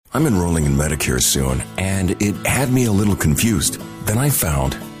I'm enrolling in Medicare soon, and it had me a little confused. Then I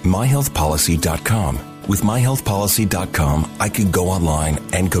found myhealthpolicy.com. With myhealthpolicy.com, I could go online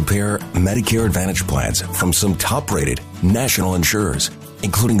and compare Medicare Advantage plans from some top-rated national insurers,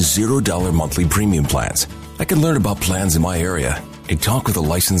 including $0 monthly premium plans. I could learn about plans in my area and talk with a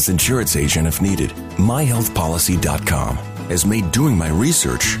licensed insurance agent if needed. myhealthpolicy.com has made doing my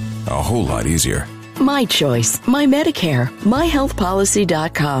research a whole lot easier. My choice, my Medicare,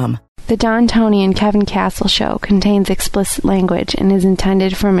 myhealthpolicy.com. The Don Tony and Kevin Castle Show contains explicit language and is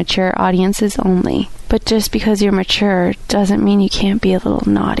intended for mature audiences only. But just because you're mature doesn't mean you can't be a little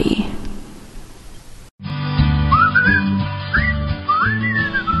naughty.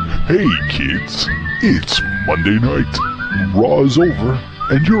 Hey kids, it's Monday night. Raw is over,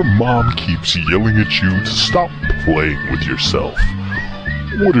 and your mom keeps yelling at you to stop playing with yourself.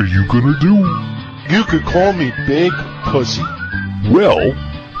 What are you gonna do? You could call me Big Pussy. Well,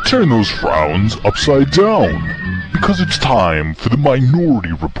 turn those frowns upside down, because it's time for the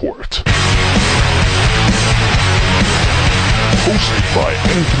Minority Report. Hosted by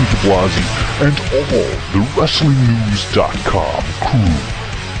Anthony DeBlasi and all the WrestlingNews.com crew.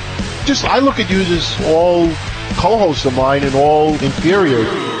 I look at you as all co-hosts of mine and all inferior.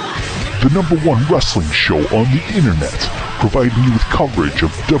 The #1 wrestling show on the internet, providing you with coverage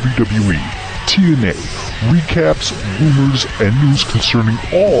of WWE, TNA, recaps, rumors, and news concerning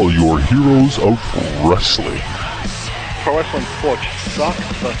all your heroes of wrestling. Pro Wrestling Torch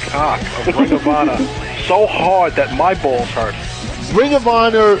sucked the cock of Ring of Honor so hard that my balls hurt. Ring of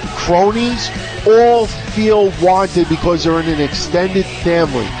Honor cronies all feel wanted because they're in an extended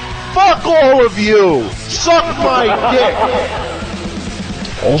family. Fuck all of you! Suck my dick!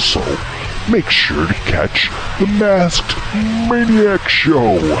 Also, make sure to catch the Masked Maniac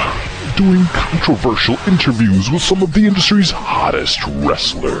Show, doing controversial interviews with some of the industry's hottest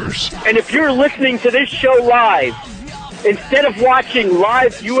wrestlers. And if you're listening to this show live, instead of watching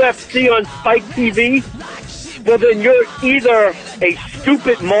live UFC on Spike TV, well then you're either a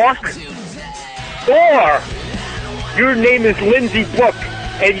stupid mark or your name is Lindsey Brooke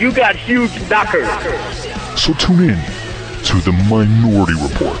and you got huge knockers. So tune in to the Minority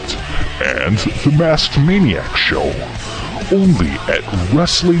Report and the Masked Maniac Show, only at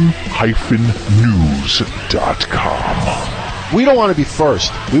wrestling-news.com. We don't want to be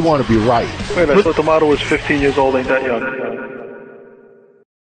first. We want to be right. Wait, I thought the motto was 15 years old, ain't that young?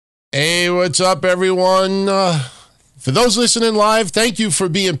 Hey, what's up, everyone? For those listening live, thank you for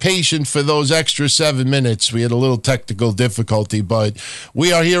being patient for those extra 7 minutes. We had a little technical difficulty, but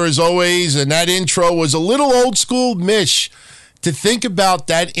we are here as always, and that intro was a little old school. Mish, to think about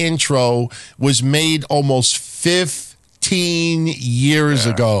that intro was made almost 15 years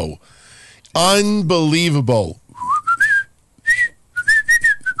ago. Unbelievable.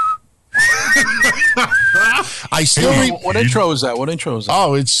 I still What intro is that?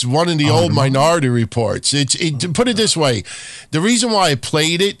 Oh, it's one of the old Minority Reports. To put it this way, the reason why I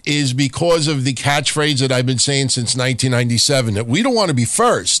played it is because of the catchphrase that I've been saying since 1997, that we don't want to be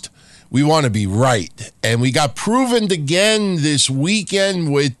first. We want to be right. And we got proven again this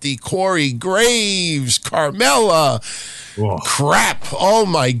weekend with the Corey Graves, Carmella. Whoa. Crap. Oh,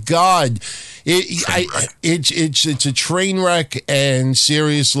 my God. It's a train wreck, and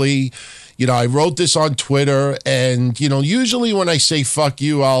seriously, I wrote this on Twitter, and, usually when I say fuck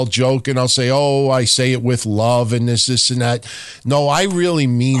you, I'll joke and I'll say, oh, I say it with love and this and that. No, I really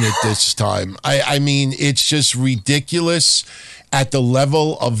mean it this time. I mean, it's just ridiculous at the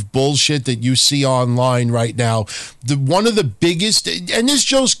level of bullshit that you see online right now. One of the biggest, and this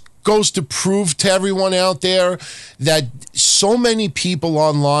just goes to prove to everyone out there that so many people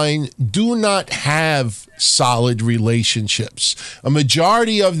online do not have solid relationships. A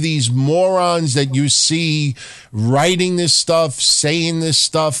majority of these morons that you see writing this stuff, saying this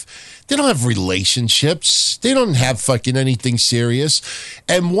stuff, they don't have relationships. They don't have fucking anything serious.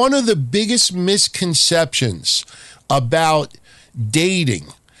 And one of the biggest misconceptions about dating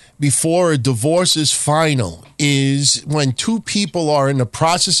before a divorce is final is when two people are in the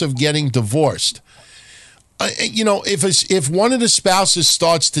process of getting divorced. If one of the spouses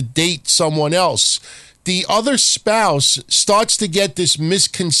starts to date someone else, the other spouse starts to get this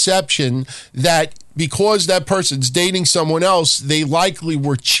misconception that because that person's dating someone else, they likely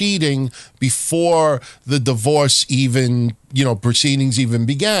were cheating before the divorce even, proceedings even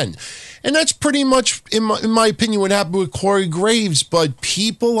began. And that's pretty much, in my opinion, what happened with Corey Graves. But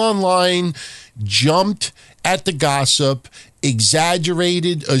people online jumped at the gossip,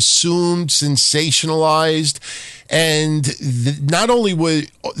 exaggerated, assumed, sensationalized, and not only were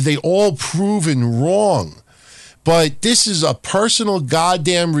they all proven wrong, But this is a personal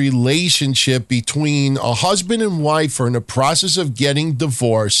goddamn relationship between a husband and wife who are in the process of getting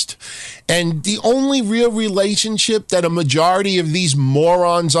divorced. And the only real relationship that a majority of these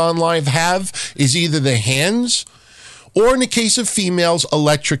morons online have is either the hands or, in the case of females,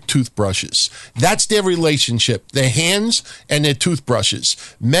 electric toothbrushes. That's their relationship, their hands and their toothbrushes,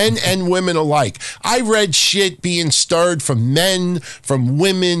 men and women alike. I read shit being stirred from men, from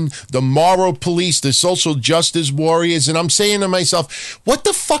women, the moral police, the social justice warriors, and I'm saying to myself, what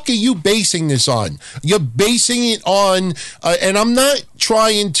the fuck are you basing this on? You're basing it on, and I'm not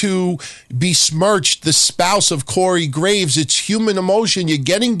trying to besmirch the spouse of Corey Graves. It's human emotion. You're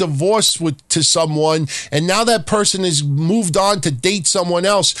getting divorced to someone, and now that person is moved on to date someone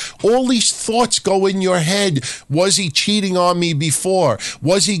else. All these thoughts go in your head. Was he cheating on me before?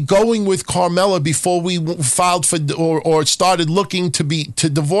 Was he going with Carmella before we filed for or started looking to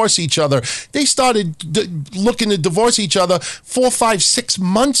divorce each other? They started looking to divorce each other 4, 5, 6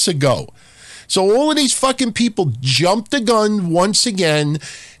 months ago. So all of these fucking people jumped the gun once again,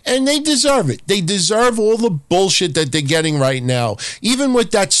 and they deserve it. They deserve all the bullshit that they're getting right now. Even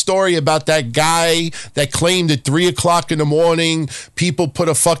with that story about that guy that claimed at 3 o'clock in the morning, people put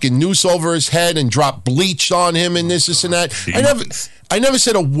a fucking noose over his head and dropped bleach on him and this and that. I never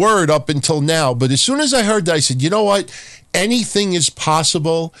said a word up until now, but as soon as I heard that, I said, you know what? Anything is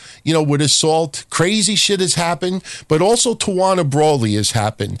possible, with assault. Crazy shit has happened, but also Tawana Brawley has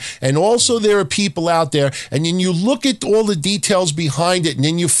happened. And also there are people out there, and then you look at all the details behind it, and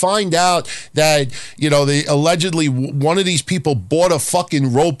then you find out that, they allegedly, one of these people bought a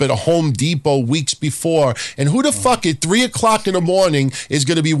fucking rope at a Home Depot weeks before. And who the fuck at 3 o'clock in the morning is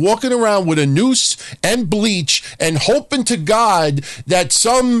going to be walking around with a noose and bleach and hoping to God that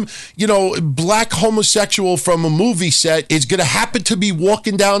some, black homosexual from a movie set is going to happen to be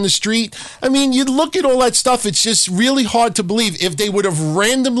walking down the street? I mean, you look at all that stuff, it's just really hard to believe. If they would have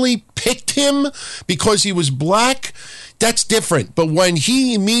randomly picked him because he was black, that's different. But when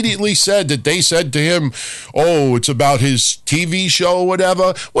he immediately said that they said to him, oh, it's about his TV show or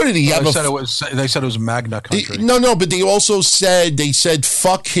whatever, what did he have? They said it was Magna Country. No, but they also said,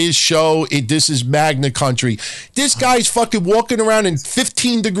 fuck his show. This is Magna Country. This guy's fucking walking around in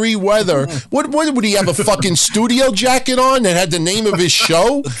 15-degree weather. What would he have, a fucking studio jacket on that had the name of his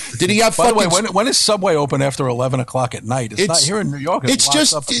show? Did he have fucking... By the way, when is Subway open after 11 o'clock at night? It's not here in New York. It's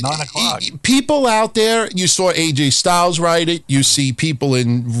just up at 9 o'clock. People out there, you saw AJ Styles write it. You see people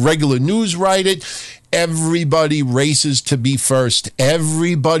in regular news write it. Everybody races to be first.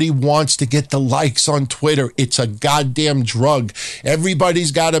 Everybody wants to get the likes on Twitter. It's a goddamn drug.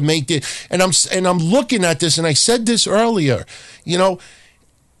 Everybody's got to make it. And I'm looking at this, and I said this earlier.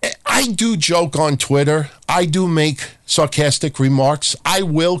 I do joke on Twitter. I do make sarcastic remarks. I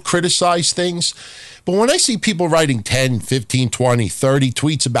will criticize things. But when I see people writing 10, 15, 20, 30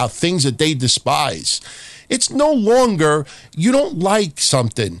 tweets about things that they despise, it's no longer, you don't like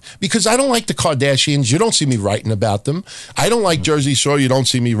something. Because I don't like the Kardashians. You don't see me writing about them. I don't like Jersey Shore. You don't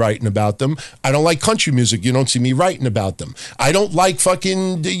see me writing about them. I don't like country music. You don't see me writing about them. I don't like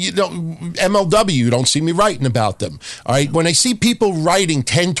fucking, MLW. You don't see me writing about them. All right. When I see people writing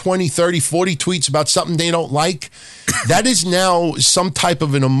 10, 20, 30, 40 tweets about something they don't like, that is now some type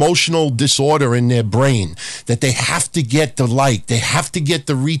of an emotional disorder in their brain that they have to get the like. They have to get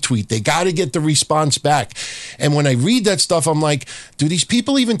the retweet. They got to get the response back. And when I read that stuff, I'm like, do these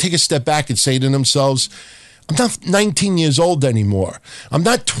people even take a step back and say to themselves, I'm not 19 years old anymore. I'm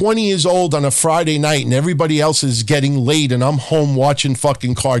not 20 years old on a Friday night and everybody else is getting laid and I'm home watching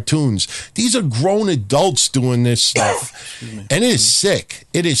fucking cartoons. These are grown adults doing this stuff. And it is sick.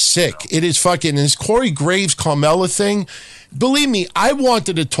 It is sick. It is fucking, and this Corey Graves Carmella thing, believe me, I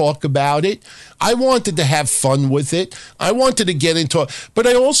wanted to talk about it. I wanted to have fun with it. I wanted to get into it. But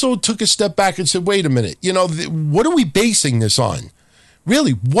I also took a step back and said, wait a minute, what are we basing this on?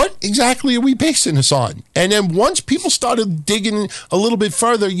 Really, what exactly are we basing this on? And then once people started digging a little bit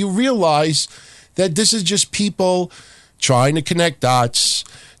further, you realize that this is just people trying to connect dots,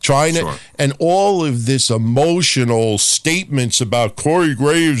 and all of this emotional statements about Corey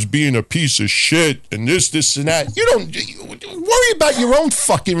Graves being a piece of shit and this and that. You don't worry about your own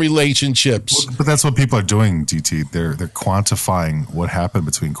fucking relationships. But that's what people are doing, DT. They're quantifying what happened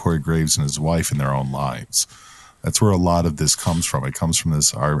between Corey Graves and his wife in their own lives. That's where a lot of this comes from. It comes from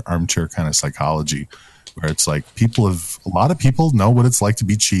this armchair kind of psychology where it's like a lot of people know what it's like to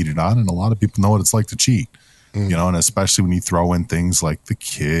be cheated on, and a lot of people know what it's like to cheat. And especially when you throw in things like the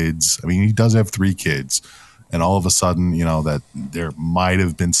kids. I mean, he does have 3 kids, and all of a sudden, that there might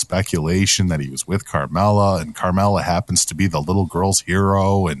have been speculation that he was with Carmella, and Carmella happens to be the little girl's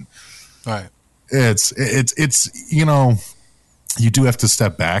hero, and right. It's you know, you do have to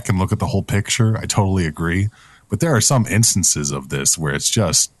step back and look at the whole picture. I totally agree. But there are some instances of this where it's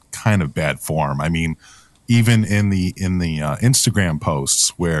just kind of bad form. I mean, even in the Instagram posts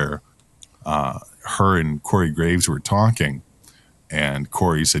where her and Corey Graves were talking, and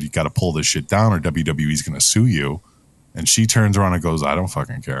Corey said, "You got to pull this shit down or WWE's going to sue you." And she turns around and goes, "I don't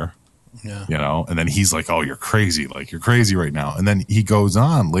fucking care." Yeah. You know, and then he's like, "Oh, you're crazy. Like, you're crazy right now." And then he goes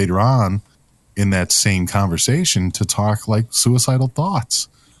on later on in that same conversation to talk like suicidal thoughts.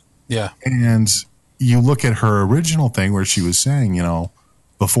 Yeah. And you look at her original thing where she was saying, you know,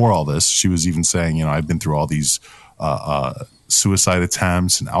 before all this, she was even saying, you know, I've been through all these suicide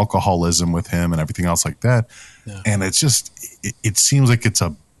attempts and alcoholism with him and everything else like that. Yeah. And it's just, it seems like it's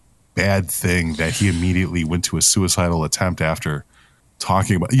a bad thing that he immediately went to a suicidal attempt after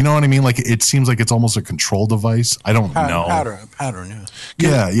talking about, you know what I mean? Like, it seems like it's almost a control device. I don't know. Pattern,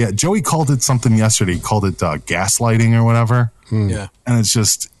 yeah. Joey called it something yesterday. He called it gaslighting or whatever. Yeah. And it's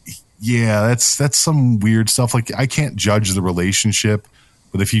just, yeah, that's some weird stuff. Like, I can't judge the relationship,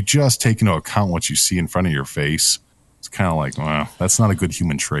 but if you just take into account what you see in front of your face, it's kind of like, well, that's not a good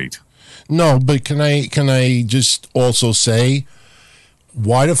human trait. No, but can I just also say,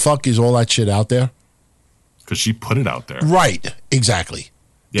 why the fuck is all that shit out there? Because she put it out there. Right. Exactly.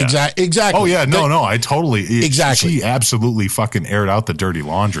 Yeah. Exactly. Oh, yeah. No. I totally. Exactly. She absolutely fucking aired out the dirty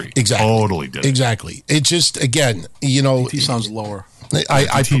laundry. Exactly. Totally did. Exactly. It just, again, you know. He sounds lower.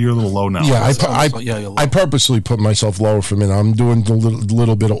 You're a little low now. Yeah, I purposely put myself lower for a minute. I'm doing a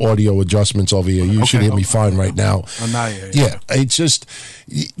little bit of audio adjustments over here. You should hear me fine right now. Yeah, it's just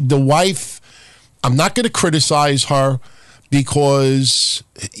the wife. I'm not going to criticize her because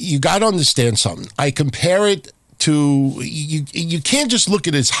you got to understand something. I compare it to you can't just look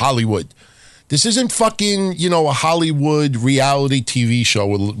at it as Hollywood. This isn't fucking, you know, a Hollywood reality TV show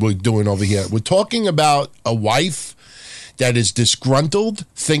we're doing over here. We're talking about a wife that is disgruntled.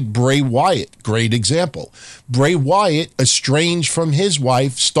 Think Bray Wyatt, great example. Bray Wyatt, estranged from his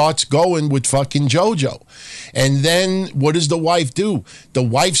wife, starts going with fucking JoJo. And then what does the wife do? The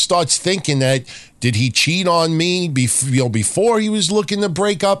wife starts thinking that, did he cheat on me before he was looking to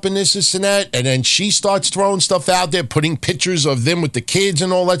break up and this and that? And then she starts throwing stuff out there, putting pictures of them with the kids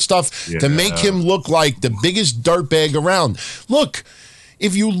and all that stuff to make him look like the biggest dirtbag around. Look,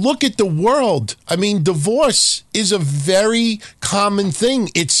 if you look at the world, I mean, divorce is a very common thing.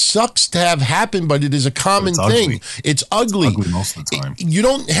 It sucks to have happened, but it is a common thing. It's ugly. It's ugly most of the time. You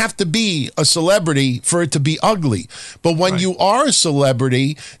don't have to be a celebrity for it to be ugly. But when you are a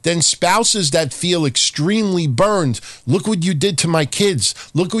celebrity, then spouses that feel extremely burned, look what you did to my kids.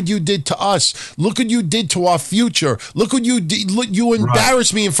 Look what you did to us. Look what you did to our future. Look what you did. Look, you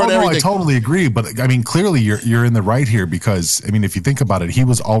embarrassed me in front of everything. I totally agree. But I mean, clearly you're in the right here because, I mean, if you think about it, he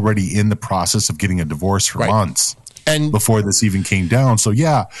was already in the process of getting a divorce for months and before this even came down. So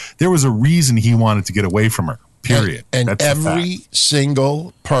yeah, there was a reason he wanted to get away from her, period. And every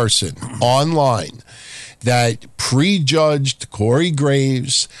single person online that prejudged Corey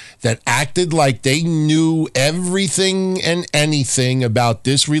Graves, that acted like they knew everything and anything about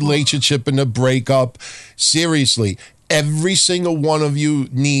this relationship and the breakup, seriously, every single one of you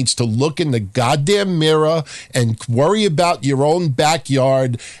needs to look in the goddamn mirror and worry about your own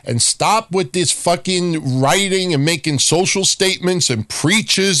backyard and stop with this fucking writing and making social statements and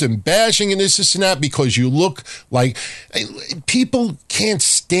preaches and bashing and this and that because you look like people can't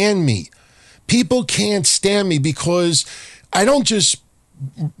stand me. People can't stand me because I don't just,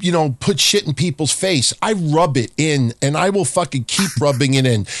 you know, put shit in people's face. I rub it in and I will fucking keep rubbing it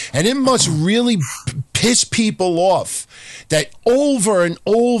in. And it must really piss people off that over and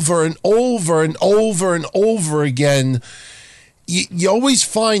over and over and over and over again, you always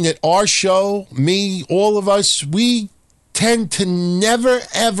find that our show, me, all of us, we tend to never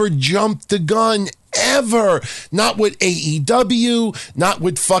ever jump the gun ever. Not with AEW, not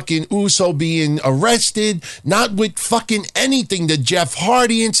with fucking Uso being arrested, not with fucking anything, the Jeff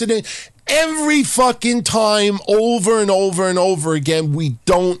Hardy incident. Every fucking time, over and over and over again, we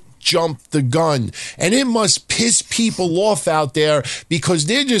don't jump the gun. And it must piss people off out there because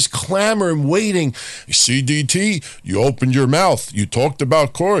they're just clamoring, waiting. You see, DT, you opened your mouth. You talked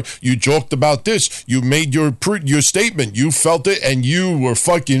about Corey. You joked about this. You made your statement. You felt it and you were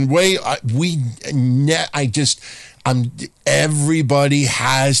fucking way. Everybody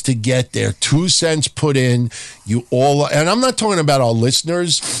has to get their 2 cents put in. You all, and I'm not talking about our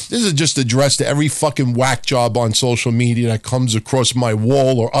listeners. This is just addressed to every fucking whack job on social media that comes across my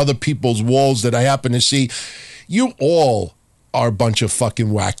wall or other people's walls that I happen to see. You all are a bunch of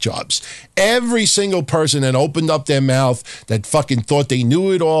fucking whack jobs. Every single person that opened up their mouth that fucking thought they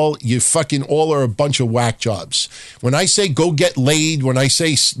knew it all, you fucking all are a bunch of whack jobs. When I say go get laid, when I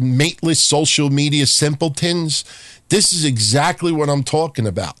say mateless social media simpletons, this is exactly what I'm talking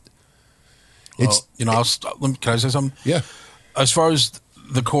about. Well, can I say something? Yeah. As far as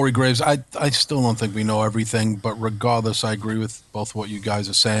the Corey Graves, I still don't think we know everything, but regardless, I agree with both what you guys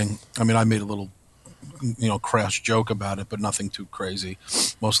are saying. I mean, I made a little, crass joke about it, but nothing too crazy.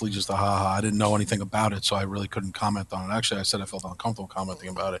 Mostly just a ha-ha. I didn't know anything about it, so I really couldn't comment on it. Actually, I said I felt uncomfortable commenting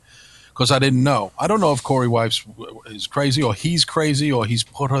about it because I didn't know. I don't know if Corey Wipes is crazy or he's crazy or he's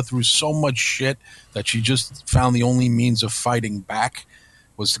put her through so much shit that she just found the only means of fighting back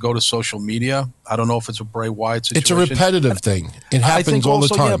was to go to social media. I don't know if it's a Bray Wyatt situation. It's a repetitive thing. It happens all the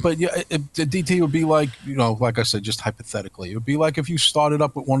time. Yeah, but the DT would be like, like I said, just hypothetically, it would be like if you started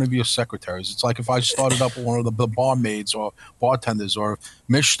up with one of your secretaries. It's like if I started up with one of the barmaids or bartenders, or if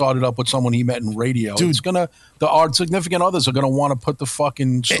Mish started up with someone he met in radio. Dude, our significant others are gonna want to put the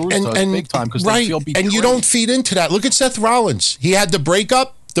fucking screws to us big time because they feel betrayed. And you don't feed into that. Look at Seth Rollins. He had the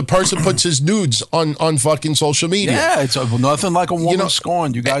breakup. The person puts his nudes on fucking social media. Yeah, it's nothing like a woman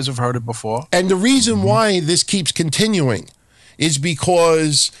scorned. You guys have heard it before. And the reason why this keeps continuing is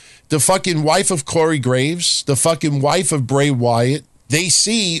because the fucking wife of Corey Graves, the fucking wife of Bray Wyatt, they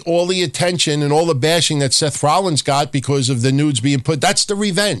see all the attention and all the bashing that Seth Rollins got because of the nudes being put. That's the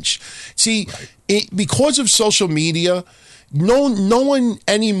revenge. See, because of social media, no one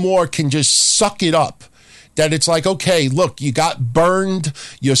anymore can just suck it up. That it's like, okay, look, you got burned,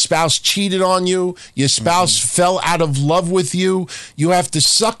 your spouse cheated on you, your spouse fell out of love with you, you have to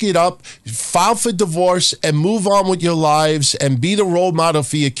suck it up, file for divorce, and move on with your lives and be the role model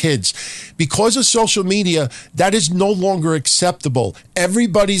for your kids. Because of social media, that is no longer acceptable.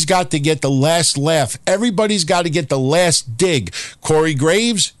 Everybody's got to get the last laugh. Everybody's got to get the last dig. Corey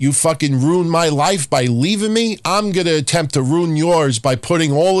Graves, you fucking ruined my life by leaving me. I'm going to attempt to ruin yours by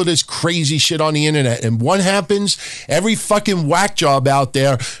putting all of this crazy shit on the internet. And what happens? Every fucking whack job out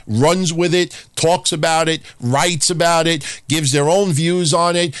there runs with it, talks about it, writes about it, gives their own views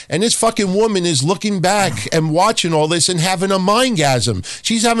on it, and this fucking woman is looking back and watching all this and having a mindgasm.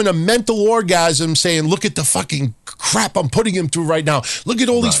 She's having a mental orgasm saying, look at the fucking crap I'm putting him through right now. Look at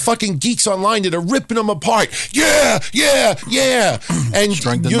all these fucking geeks online that are ripping him apart. Yeah. And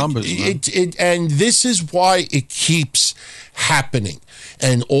strength in numbers, and this is why it keeps happening.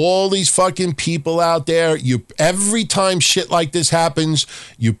 And all these fucking people out there, every time shit like this happens,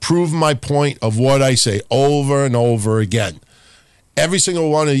 you prove my point of what I say over and over again. Every single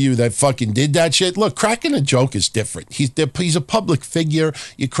one of you that fucking did that shit. Look, cracking a joke is different. He's a public figure.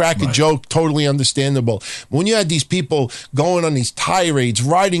 You crack a joke, totally understandable. But when you had these people going on these tirades,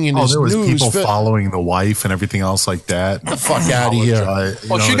 writing in this news, there was people following the wife and everything else like that. The fuck out of here.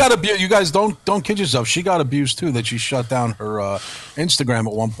 Well, she got abused. You guys don't kid yourself. She got abused too. That she shut down her Instagram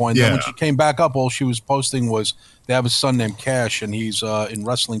at one point. Yeah. Then when she came back up, all she was posting was they have a son named Cash, and he's in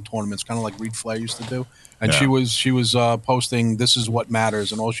wrestling tournaments, kind of like Reed Flair used to do. And she was posting, this is what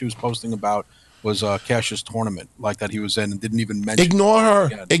matters, and all she was posting about was Cash's tournament, like that he was in, and didn't even mention. Ignore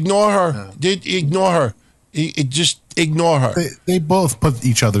her. Ignore her. Ignore her. Just ignore her. They both put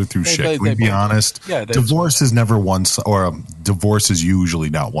each other through shit. Can we be honest? Yeah, divorce is never divorce is usually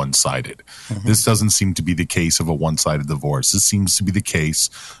not one-sided. Mm-hmm. This doesn't seem to be the case of a one-sided divorce. This seems to be the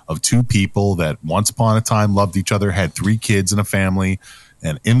case of two people that once upon a time loved each other, had 3 kids and a family.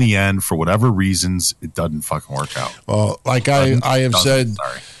 And in the end, for whatever reasons, it doesn't fucking work out. Well, like I have said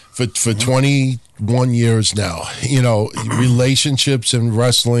for 21 years now, relationships in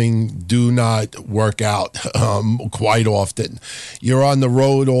wrestling do not work out quite often. You're on the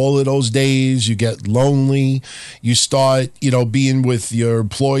road all of those days. You get lonely. You start, being with your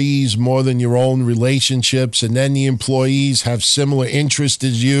employees more than your own relationships. And then the employees have similar interests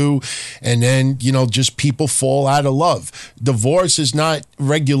as you. And then, just people fall out of love. Divorce is not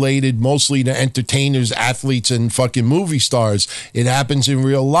regulated mostly to entertainers, athletes, and fucking movie stars. It happens in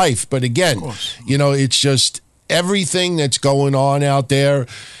real life. But again, it's just everything that's going on out there.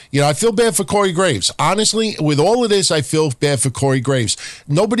 I feel bad for Corey Graves. Honestly, with all of this, I feel bad for Corey Graves.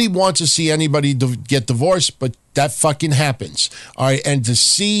 Nobody wants to see anybody get divorced, but that fucking happens. All right. And to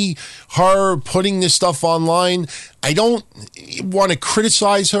see her putting this stuff online, I don't want to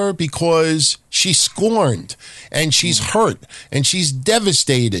criticize her because she's scorned and she's hurt and she's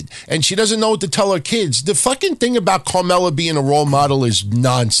devastated and she doesn't know what to tell her kids. The fucking thing about Carmella being a role model is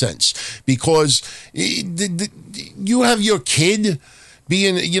nonsense because you have your kid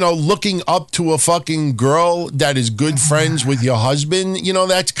being, looking up to a fucking girl that is good friends with your husband,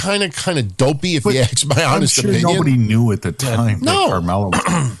 that's kind of dopey if you ask my honest opinion. Nobody knew at the time that No. Carmela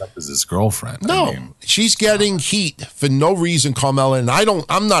was up as his girlfriend. No, she's getting heat for no reason, Carmela, and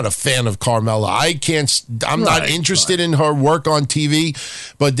I'm not a fan of Carmela. I'm not interested in her work on TV,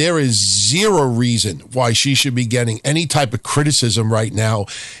 but there is zero reason why she should be getting any type of criticism right now.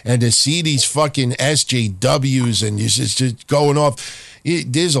 And to see these fucking SJWs and just going off.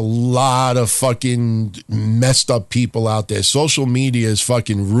 There's a lot of fucking messed up people out there. Social media has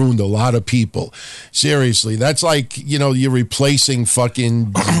fucking ruined a lot of people. Seriously, that's like, you're replacing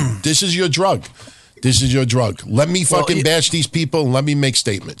fucking, this is your drug. This is your drug. Let me fucking bash these people and let me make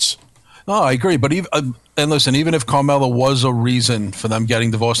statements. No, I agree. But and listen, even if Carmela was a reason for them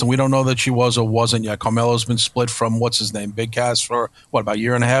getting divorced, and we don't know that she was or wasn't yet. Carmela's been split from, what's his name, Big Cass for, about a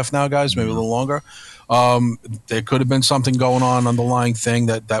year and a half now, guys? Maybe a little longer. There could have been something going on, underlying thing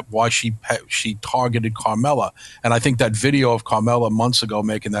that why she targeted Carmela. And I think that video of Carmela months ago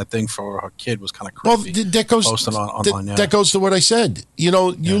making that thing for her kid was kind of creepy. Well, that goes, online, that goes to what I said. You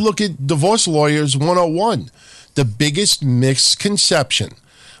look at divorce lawyers 101. The biggest misconception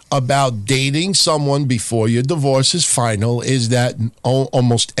about dating someone before your divorce is final is that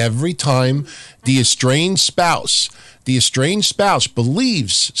almost every time the estranged spouse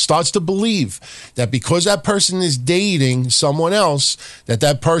starts to believe that because that person is dating someone else,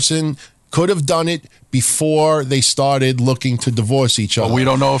 that person could have done it before they started looking to divorce each other. Well, we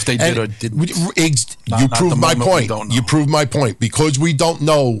don't know if they did or didn't. You proved my point. You proved my point. Because we don't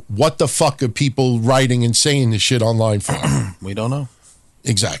know what the fuck are people writing and saying this shit online for. We don't know.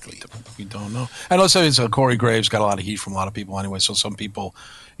 Exactly. We don't know. And let's say Corey Graves got a lot of heat from a lot of people anyway. So some people,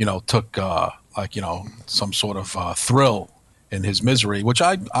 took some sort of thrill in his misery, which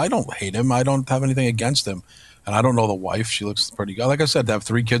I don't hate him. I don't have anything against him. And I don't know the wife. She looks pretty good. Like I said, to have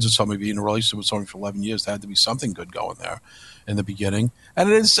 3 kids with somebody, being in a relationship with somebody for 11 years, there had to be something good going there in the beginning. And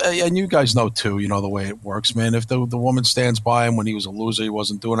it is, and you guys know too, the way it works, man. If the woman stands by him when he was a loser, he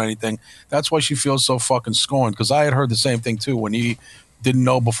wasn't doing anything, that's why she feels so fucking scorned. Because I had heard the same thing too when he didn't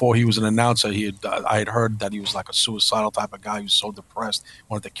know before he was an announcer. I had heard that he was like a suicidal type of guy. He was so depressed,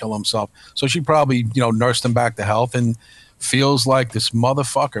 wanted to kill himself. So she probably, nursed him back to health and feels like this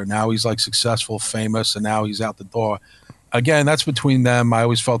motherfucker. Now he's like successful, famous, and now he's out the door. Again, that's between them. I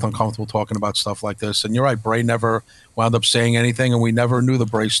always felt uncomfortable talking about stuff like this. And you're right, Bray never wound up saying anything, and we never knew the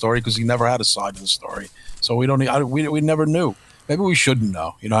Bray story because he never had a side of the story. So we never knew. Maybe we shouldn't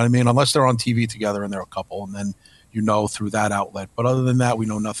know. You know what I mean? Unless they're on TV together and they're a couple, and then through that outlet. But other than that, we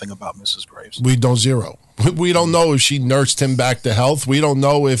know nothing about Mrs. Graves. We don't zero. We don't know if she nursed him back to health. We don't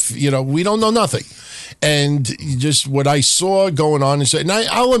know if, we don't know nothing. And just what I saw going on, and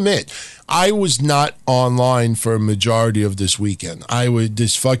I'll admit, I was not online for a majority of this weekend.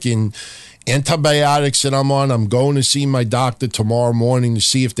 This fucking antibiotics that I'm on, I'm going to see my doctor tomorrow morning to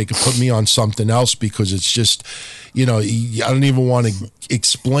see if they could put me on something else because it's just, I don't even want to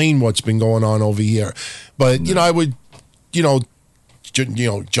explain what's been going on over here. But, I would,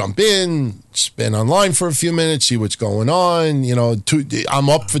 jump in, spend online for a few minutes, see what's going on. I'm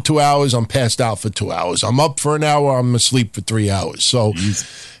up for 2 hours, I'm passed out for 2 hours. I'm up for an hour, I'm asleep for 3 hours. So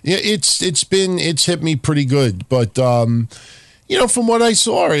it's hit me pretty good. But, from what I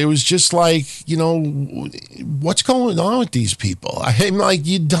saw, it was just like, what's going on with these people? I'm like,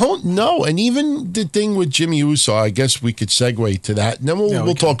 you don't know. And even the thing with Jimmy Uso, I guess we could segue to that. And then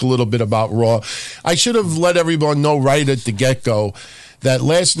we'll talk a little bit about Raw. I should have let everyone know right at the get-go that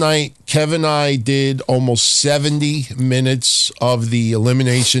last night, Kevin and I did almost 70 minutes of the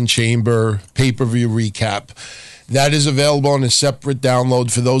Elimination Chamber pay-per-view recap. That is available on a separate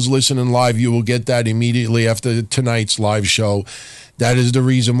download. For those listening live, you will get that immediately after tonight's live show. That is the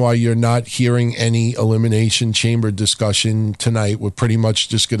reason why you're not hearing any Elimination Chamber discussion tonight. We're pretty much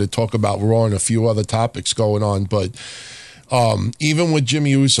just going to talk about Raw and a few other topics going on. But even with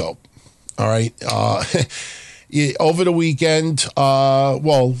Jimmy Uso, all right, over the weekend,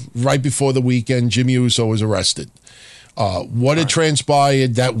 right before the weekend, Jimmy Uso was arrested. What had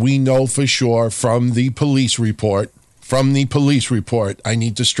transpired that we know for sure from the police report, I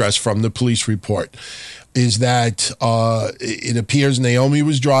need to stress from the police report, is that it appears Naomi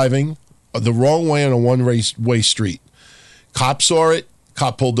was driving the wrong way on a one-way street. Cop saw it,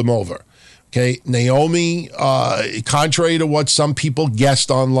 cop pulled him over. Okay, Naomi, contrary to what some people guessed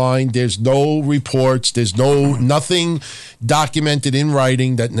online, there's no reports, there's nothing documented in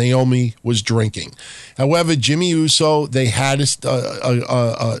writing that Naomi was drinking. However, Jimmy Uso, they had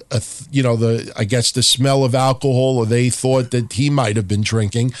the smell of alcohol, or they thought that he might have been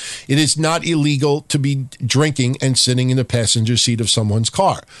drinking. It is not illegal to be drinking and sitting in the passenger seat of someone's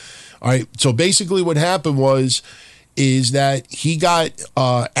car. All right, so basically what happened is that he got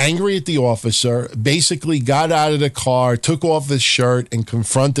angry at the officer, basically got out of the car, took off his shirt, and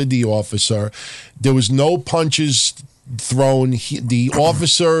confronted the officer. There was no punches thrown. The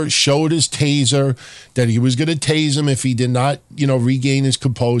officer showed his taser, that he was going to tase him if he did not, regain his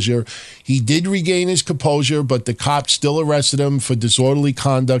composure. He did regain his composure, but the cops still arrested him for disorderly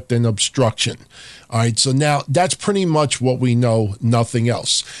conduct and obstruction. All right, so now that's pretty much what we know, nothing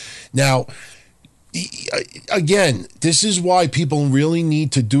else. Now, again, this is why people really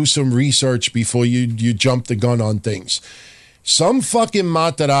need to do some research before you jump the gun on things. Some fucking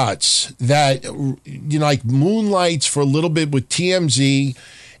matarats that, like moonlights for a little bit with TMZ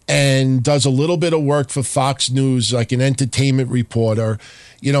and does a little bit of work for Fox News, like an entertainment reporter.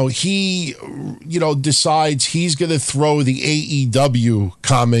 He, decides he's going to throw the AEW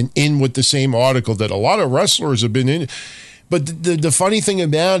comment in with the same article that a lot of wrestlers have been in. But the funny thing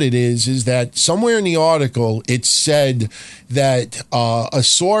about it is that somewhere in the article, it said that a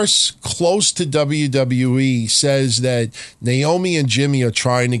source close to WWE says that Naomi and Jimmy are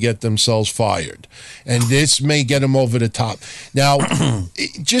trying to get themselves fired. And this may get them over the top. Now, for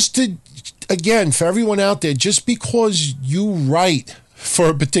everyone out there, just because you write for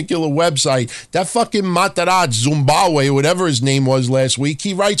a particular website, that fucking Matarat Zimbabwe, whatever his name was last week,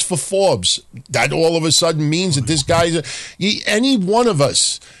 he writes for Forbes. That all of a sudden means that this guy's any one of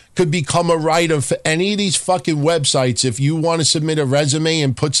us could become a writer for any of these fucking websites. If you want to submit a resume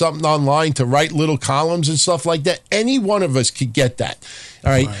and put something online to write little columns and stuff like that, any one of us could get that.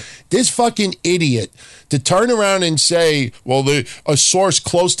 All right. This fucking idiot to turn around and say, well, a source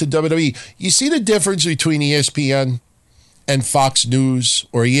close to WWE. You see the difference between ESPN and Fox News,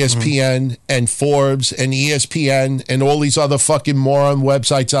 or ESPN and Forbes and ESPN and all these other fucking moron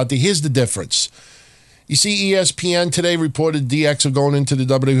websites out there? Here's the difference. You see ESPN today reported DX are going into the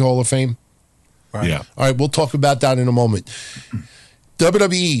WWE Hall of Fame? Right. Yeah. All right, we'll talk about that in a moment.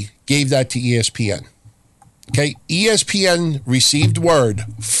 WWE gave that to ESPN. Okay, ESPN received word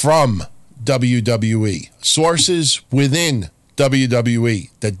from WWE, sources within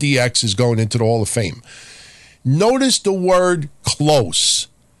WWE, that DX is going into the Hall of Fame. Notice the word close.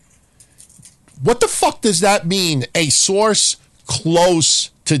 What the fuck does that mean? A source close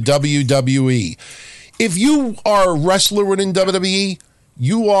to WWE. If you are a wrestler within WWE,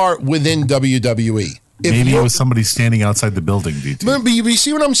 you are within WWE. Maybe it was somebody standing outside the building, DT. But you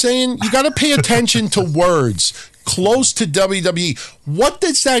see what I'm saying? You got to pay attention to words. Close to WWE. What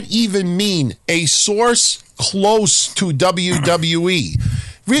does that even mean? A source close to WWE.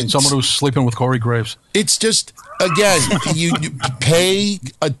 Someone who's sleeping with Corey Graves. It's just, again, you pay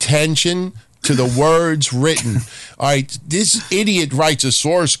attention to the words written. All right, this idiot writes a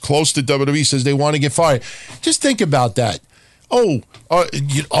source close to WWE, says they want to get fired. Just think about that.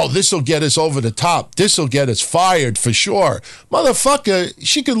 This will get us over the top. This will get us fired for sure. Motherfucker,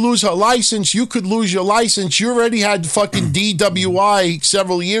 she could lose her license. You could lose your license. You already had fucking DWI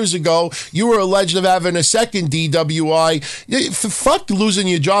several years ago. You were alleged of having a second DWI. Fuck losing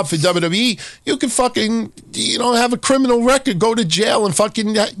your job for WWE. You could fucking, have a criminal record, go to jail and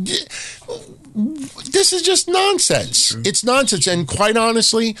fucking... This is just nonsense. It's nonsense. And quite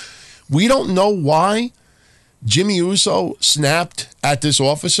honestly, we don't know why Jimmy Uso snapped at this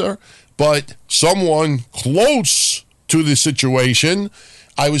officer, but someone close to the situation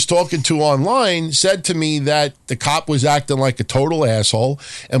I was talking to online said to me that the cop was acting like a total asshole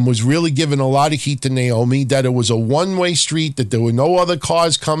and was really giving a lot of heat to Naomi, that it was a one-way street, that there were no other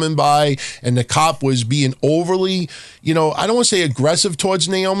cars coming by, and the cop was being overly, I don't want to say aggressive towards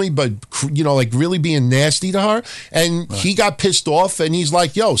Naomi, but, like really being nasty to her. And he got pissed off and he's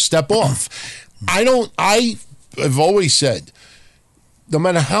like, yo, step off. I've always said, no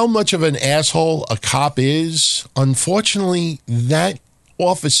matter how much of an asshole a cop is, unfortunately, that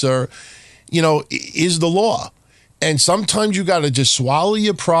officer, is the law. And sometimes you got to just swallow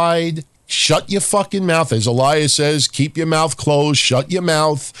your pride, shut your fucking mouth. As Elias says, keep your mouth closed, shut your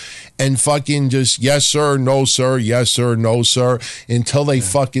mouth, and fucking just yes, sir, no, sir, yes, sir, no, sir, until they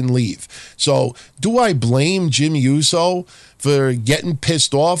fucking leave. So do I blame Jimmy Uso for getting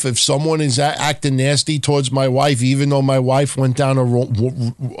pissed off if someone is acting nasty towards my wife, even though my wife went down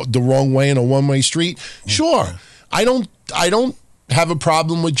the wrong way in a one-way street? Sure. I don't have a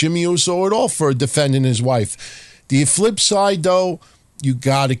problem with Jimmy Uso at all for defending his wife. The flip side, though, you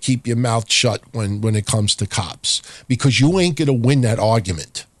got to keep your mouth shut when it comes to cops, because you ain't going to win that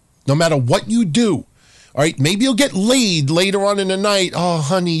argument. No matter what you do. All right, maybe you'll get laid later on in the night. Oh,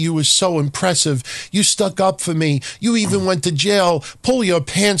 honey, you were so impressive. You stuck up for me. You even went to jail. Pull your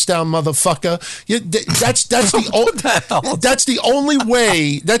pants down, motherfucker. That's the only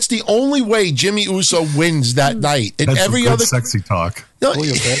way. That's the only way Jimmy Uso wins that night. And That's every good other sexy talk. No, Pull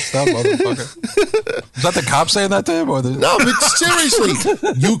your pants down, motherfucker. Is that the cop saying that to him? Or no, but seriously,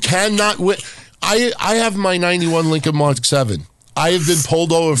 you cannot win. I have my 91 Lincoln Mark 7. I have been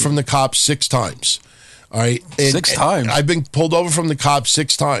pulled over from the cops 6 times. All right. 6 times? I've been pulled over from the cops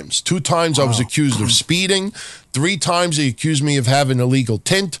 6 times. 2 times I was accused of speeding. 3 times they accused me of having illegal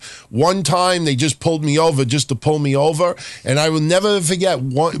tint. 1 time they just pulled me over just to pull me over. And I will never forget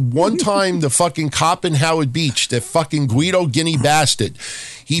one time the fucking cop in Howard Beach, the fucking Guido Guinea bastard.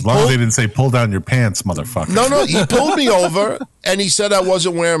 As long as they didn't say pull down your pants, motherfucker. No, he pulled me over and he said I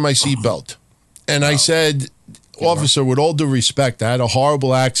wasn't wearing my seatbelt. And I said, officer, with all due respect, I had a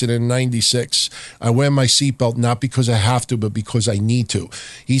horrible accident in 96. I wear my seatbelt not because I have to, but because I need to.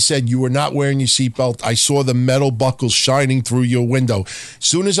 He said, you were not wearing your seatbelt. I saw the metal buckles shining through your window. As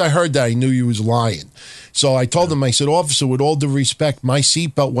soon as I heard that, I knew you was lying. So I told him, I said, officer, with all due respect, my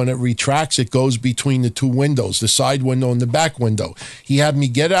seatbelt, when it retracts, it goes between the 2 windows, the side window and the back window. He had me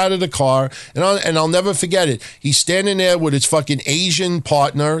get out of the car, and I'll never forget it. He's standing there with his fucking Asian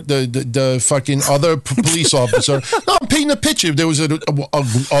partner, the fucking other police officer. No, I'm painting a picture. There was a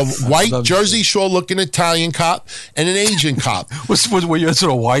white Jersey Shore-looking Italian cop and an Asian cop. Were you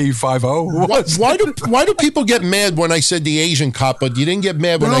sort of YE50? Why do people get mad when I said the Asian cop, but you didn't get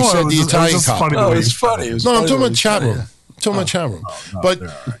mad when I said the Italian cop? No, it's funny. I'm talking about chat room. But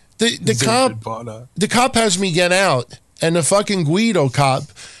the cop has me get out, and the fucking Guido cop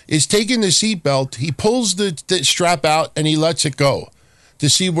is taking the seatbelt. He pulls the strap out and he lets it go to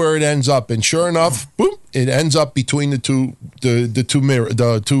see where it ends up. And sure enough, boom, it ends up between the two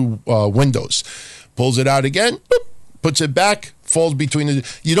windows. Pulls it out again, boop, puts it back, falls between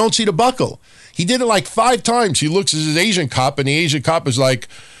the. You don't see the buckle. He did it like 5 times. He looks at his Asian cop, and the Asian cop is like,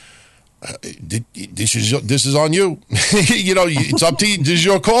 this is on you. You know, it's up to you. This is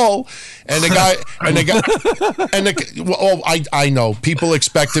your call. And I know people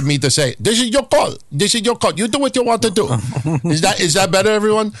expected me to say, this is your call. This is your call. You do what you want to do. Is that better,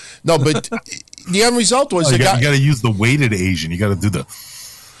 everyone? No, but the end result was you got to use the weighted Asian. You got to do the.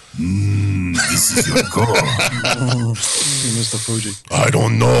 This is your call. Mr. Fuji. I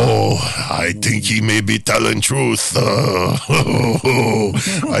don't know. I think he may be telling truth. I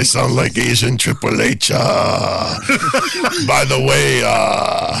sound like Asian Triple H. By the way,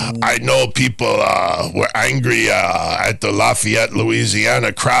 I know people were angry at the Lafayette,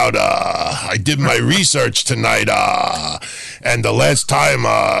 Louisiana crowd. I did my research tonight, and the last time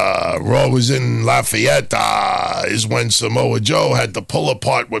Raw was in Lafayette is when Samoa Joe had to pull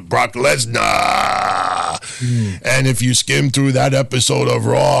apart with Brock Lesnar. And if you skim through that episode of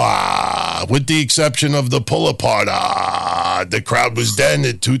Raw, with the exception of the pull apart, the crowd was dead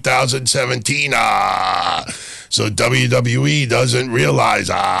in 2017. So WWE doesn't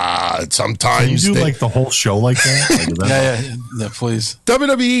realize sometimes. Can you do like the whole show like that? Yeah, please.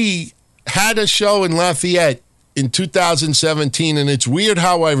 WWE had a show in Lafayette in 2017, and it's weird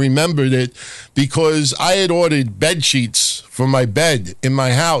how I remembered it because I had ordered bed sheets for my bed in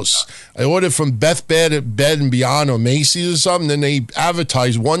my house. I ordered from Bed and Beyond or Macy's or something, then they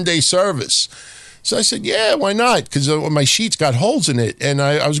advertised 1-day service. So I said, yeah, why not? Because my sheets got holes in it, and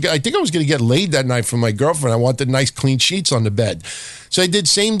I think I was going to get laid that night from my girlfriend. I wanted nice, clean sheets on the bed. So I did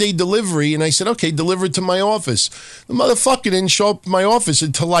same-day delivery, and I said, okay, deliver it to my office. The motherfucker didn't show up at my office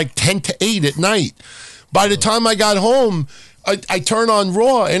until like 10 to 8 at night. By the time I got home, I turn on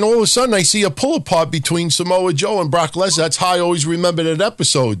Raw, and all of a sudden I see a pull-apart between Samoa Joe and Brock Lesnar. That's how I always remember that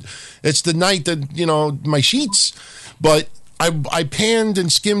episode. It's the night that, my sheets. But I panned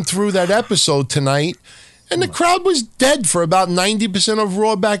and skimmed through that episode tonight, and the crowd was dead for about 90% of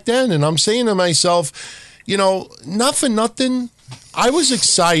Raw back then. And I'm saying to myself, not for nothing, I was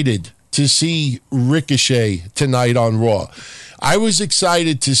excited to see Ricochet tonight on Raw. I was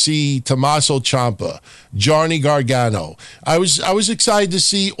excited to see Tommaso Ciampa, Johnny Gargano. I was excited to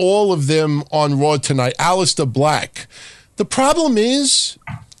see all of them on Raw tonight. Aleister Black. The problem is,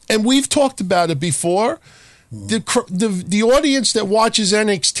 and we've talked about it before, the audience that watches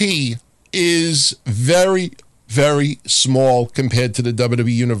NXT is very, very small compared to the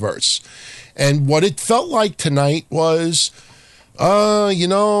WWE universe. And what it felt like tonight was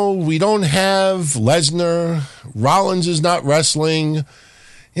we don't have Lesnar. Rollins is not wrestling.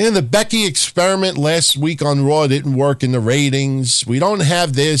 The Becky experiment last week on Raw didn't work in the ratings. We don't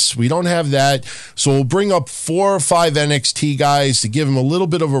have this. We don't have that. So we'll bring up 4 or 5 NXT guys to give them a little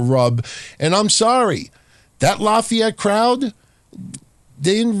bit of a rub. And I'm sorry, that Lafayette crowd,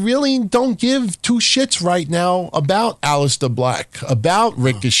 they really don't give 2 shits right now about Aleister Black, about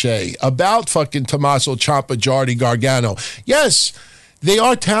Ricochet, about fucking Tommaso Ciampa, Johnny Gargano. Yes, they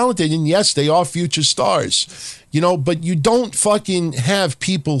are talented, and yes, they are future stars. But you don't fucking have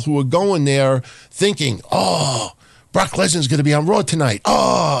people who are going there thinking, oh, Brock Lesnar's going to be on Raw tonight.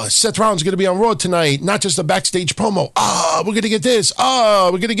 Oh, Seth Rollins is going to be on Raw tonight. Not just a backstage promo. We're going to get this.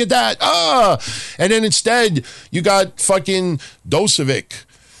 We're going to get that. And then instead, you got fucking Dosovic,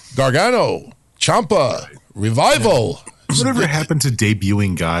 Gargano, Ciampa, Revival. Whatever happened to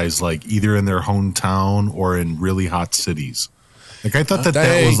debuting guys like either in their hometown or in really hot cities? Like I thought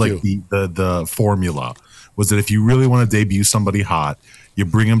that was like the formula. Was that if you really want to debut somebody hot, you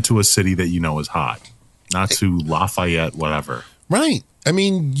bring them to a city that you know is hot, not to Lafayette, whatever. Right. I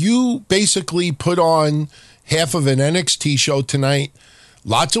mean, you basically put on half of an NXT show tonight.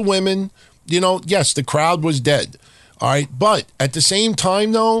 Lots of women. Yes, the crowd was dead. All right. But at the same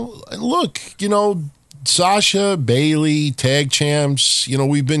time, though, look, Sasha, Bayley, tag champs,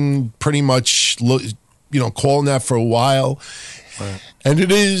 we've been pretty much, calling that for a while. Right. And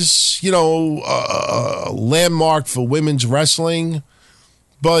it is, a landmark for women's wrestling.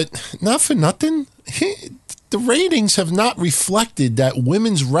 But not for nothing, the ratings have not reflected that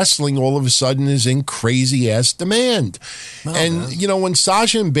women's wrestling all of a sudden is in crazy-ass demand. When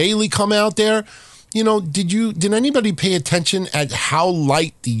Sasha and Bayley come out there, did anybody pay attention at how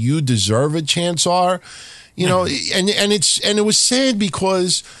light the "You Deserve It" chants are? And it was sad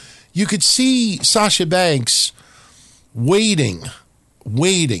because you could see Sasha Banks waiting.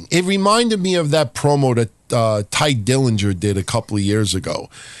 It reminded me of that promo that Ty Dillinger did a couple of years ago.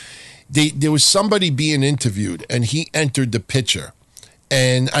 There was somebody being interviewed, and he entered the picture.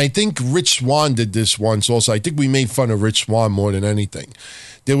 And I think Rich Swann did this once also. I think we made fun of Rich Swann more than anything.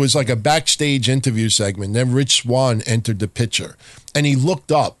 There was like a backstage interview segment. Then Rich Swann entered the picture, and he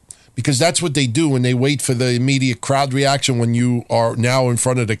looked up. Because that's what they do when they wait for the immediate crowd reaction. When you are now in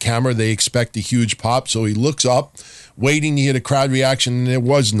front of the camera, they expect a huge pop. So he looks up, waiting to hear the crowd reaction, and there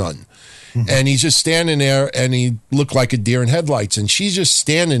was none. Mm-hmm. And he's just standing there, and he looked like a deer in headlights. And she's just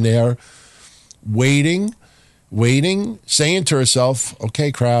standing there, waiting, saying to herself, okay,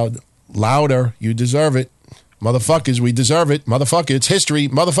 crowd, louder, you deserve it. Motherfuckers, we deserve it. Motherfucker, it's history.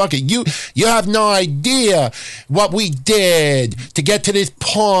 Motherfucker, you have no idea what we did to get to this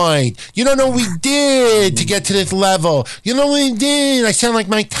point. You don't know what we did to get to this level. You know what we did? I sound like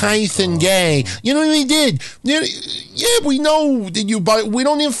Mike Tyson gay. You know what we did? Yeah, we know that you, but we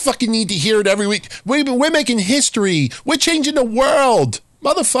don't even fucking need to hear it every week. We're making history. We're changing the world.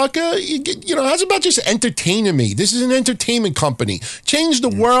 Motherfucker, how's about just entertaining me? This is an entertainment company. Change the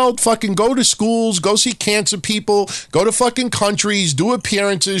world, fucking go to schools, go see cancer people, go to fucking countries, do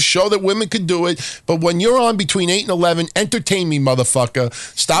appearances, show that women could do it. But when you're on between 8 and 11, entertain me, motherfucker.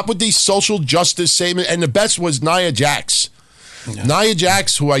 Stop with these social justice statements. And the best was Nia Jax. Yeah. Nia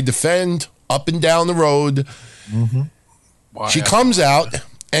Jax, who I defend up and down the road. Mm-hmm. She comes out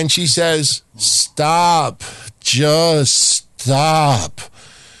and she says, stop, just stop.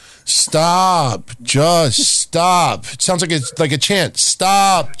 Stop, just stop. It sounds like it's like a chant.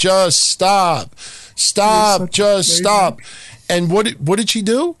 Stop, just stop. Stop, just stop. And what did she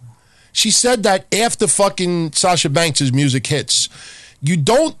do? She said that after fucking Sasha Banks' music hits. You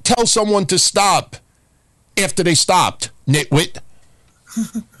don't tell someone to stop after they stopped, nitwit.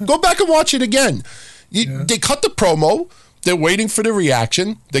 Go back and watch it again. They cut the promo. They're waiting for the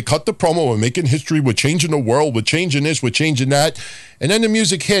reaction. They cut the promo. We're making history. We're changing the world. We're changing this. We're changing that. And then the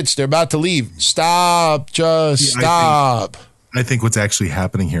music hits. They're about to leave. Stop. Just stop. I think what's actually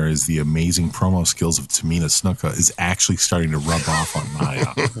happening here is the amazing promo skills of Tamina Snuka is actually starting to rub off on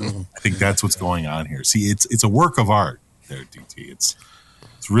Nia. I think that's what's going on here. See, it's a work of art there, DT. It's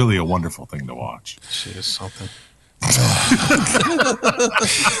really a wonderful thing to watch. She is something.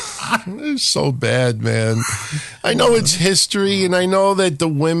 It's so bad, man. I know it's history, and I know that the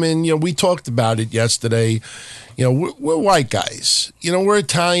women, we talked about it yesterday. We're white guys. We're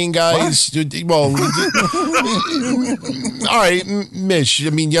Italian guys. What? Well, all right, Mish. I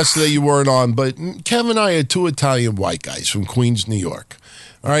mean, yesterday you weren't on, but Kevin and I are 2 Italian white guys from Queens, New York.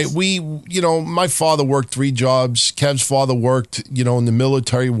 All right, my father worked 3 jobs. Kev's father worked, in the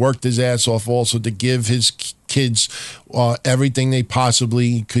military, worked his ass off also to give his kids everything they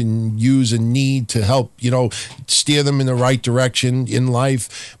possibly can use and need to help, steer them in the right direction in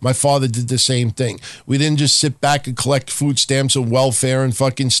life. My father did the same thing. We didn't just sit back and collect food stamps and welfare and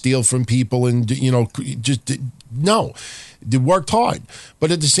fucking steal from people and, no. They worked hard. But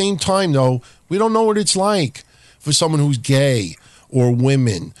at the same time, though, we don't know what it's like for someone who's gay or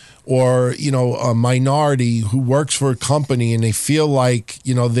women or, a minority who works for a company and they feel like,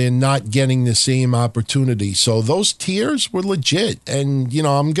 they're not getting the same opportunity. So those tears were legit. And,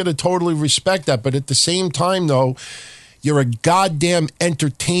 I'm going to totally respect that. But at the same time, though, you're a goddamn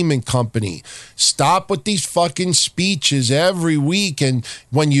entertainment company. Stop with these fucking speeches every week. And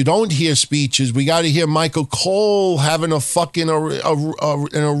when you don't hear speeches, we got to hear Michael Cole having a fucking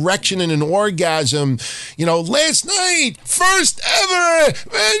an erection and an orgasm. Last night, first ever.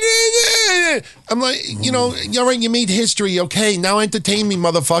 I'm like, you're right, you made history. Okay, now entertain me,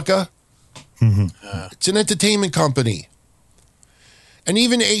 motherfucker. It's an entertainment company. And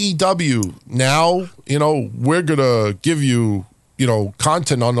even AEW now, we're going to give you,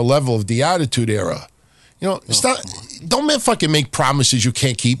 content on the level of the Attitude Era. Don't fucking make promises you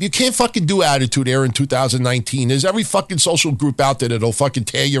can't keep. You can't fucking do Attitude Era in 2019. There's every fucking social group out there that'll fucking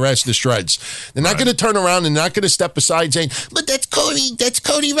tear your ass to shreds. They're not going to turn around and not going to step aside saying, but that's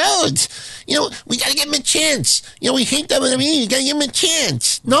Cody Rhodes. We got to give him a chance. We hate WWE. You got to give him a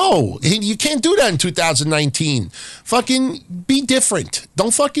chance. No, you can't do that in 2019. Fucking be different.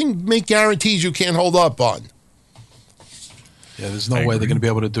 Don't fucking make guarantees you can't hold up on. Yeah, there's no way they're going to be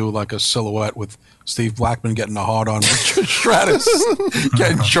able to do like a silhouette with Steve Blackman getting a hard on Richard Stratus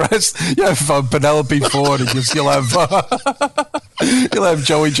getting dressed. You have Penelope Ford, and you'll have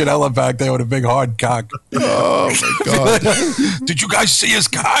Joey Janela back there with a big hard cock. Oh my God! Did you guys see his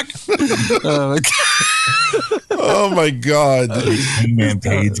cock? Oh my God! Hangman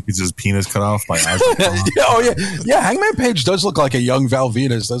Page gets his penis cut off by yeah. Hangman Page does look like a young Val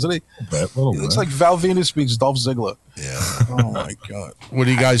Venus, doesn't he? He looks like Val Venus meets Dolph Ziggler. Yeah. Oh my God! What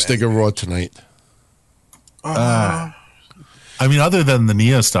do you guys think of Raw tonight? I mean, other than the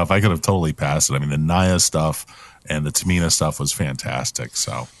Nia stuff, I could have totally passed it. I mean, the Nia stuff and the Tamina stuff was fantastic.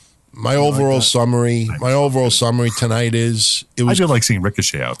 So my overall summary tonight is I did like seeing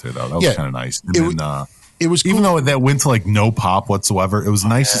Ricochet out there though. That was kind of nice. And it was even cool. though that went to like no pop whatsoever. It was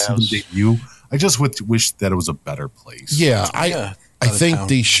nice to see them debut. I just wish that it was a better place. Yeah, I think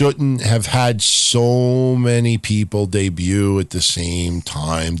they shouldn't have had so many people debut at the same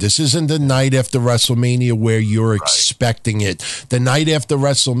time. This isn't the night after WrestleMania where you're expecting it. The night after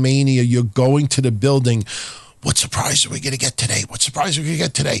WrestleMania, you're going to the building. What surprise are we going to get today? What surprise are we going to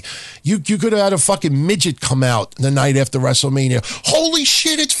get today? You could have had a fucking midget come out the night after WrestleMania. Holy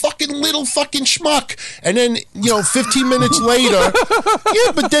shit, it's fucking little fucking schmuck. And then, 15 minutes later,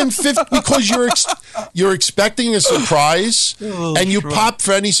 but then because you're expecting a surprise and you pop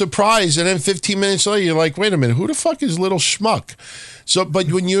for any surprise. And then 15 minutes later, you're like, wait a minute, who the fuck is little schmuck? So,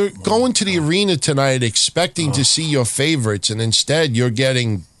 but when you're going to the arena tonight expecting to see your favorites and instead you're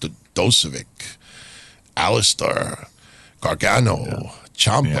getting Dosovic, Alistair, Gargano,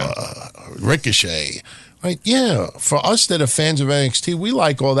 Ciampa, Ricochet. Right? Yeah. For us that are fans of NXT, we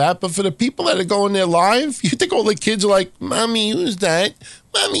like all that. But for the people that are going there live, you think all the kids are like, Mommy, who's that?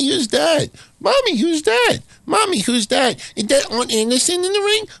 Mommy, who's that? Mommy, who's that? Mommy, who's that? Is that Aunt Anderson in the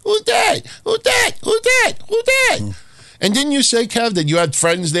ring? Who's that? Who's that? Who's that? Who's that? And didn't you say, Kev, that you had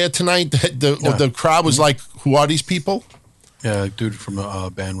friends there tonight that the crowd was like, who are these people? Yeah, a dude from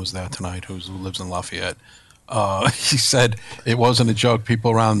a band was there tonight who lives in Lafayette. He said it wasn't a joke. People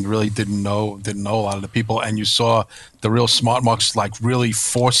around really didn't know a lot of the people, and you saw the real smart marks like really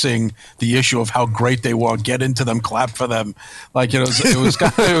forcing the issue of how great they were. Get into them, clap for them. Like it was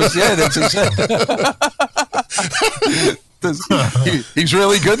yeah. That's what he said. He's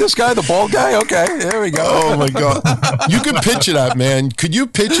really good, this guy, the bald guy? Okay, there we go. Oh, my God. You could picture that, man. Could you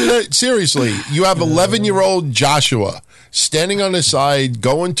picture that? Seriously, you have 11-year-old Joshua standing on the side,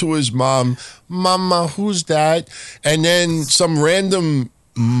 going to his mom, Mama, who's that? And then some random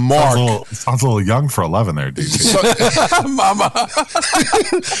Mark. Sounds a little young for 11 there, dude. Mama.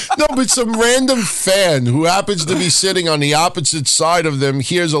 No, but some random fan who happens to be sitting on the opposite side of them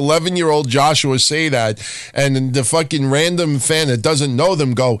hears 11-year-old Joshua say that, and the fucking random fan that doesn't know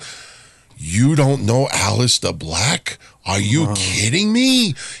them go, you don't know Alistair Black? Are you kidding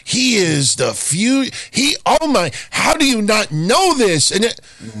me? He is the oh my, how do you not know this? And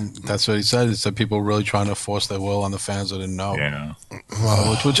that's what he said. It's that people were really trying to force their will on the fans that didn't know. Yeah.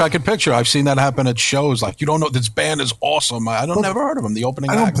 Which I could picture. I've seen that happen at shows. Like, you don't know, this band is awesome. Never heard of them. The opening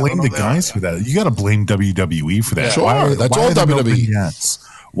I don't act. blame the guys for that. You got to blame WWE for that. Sure, that's all WWE. Yes.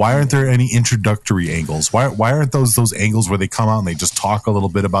 Why aren't there any introductory angles? Why aren't those angles where they come out and they just talk a little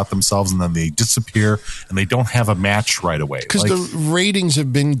bit about themselves and then they disappear and they don't have a match right away? Because the ratings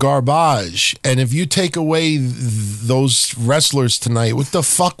have been garbage. And if you take away those wrestlers tonight, what the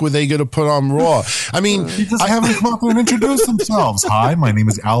fuck were they going to put on Raw? I mean, you just haven't come up and introduced themselves. Hi, my name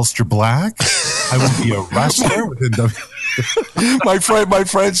is Aleister Black. I will be a wrestler within my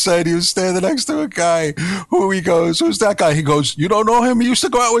friend said he was standing next to a guy who he goes, "Who's that guy?" He goes, "You don't know him? He used to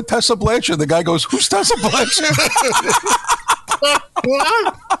go out with Tessa Blanchard." The guy goes, "Who's Tessa Blanchard?"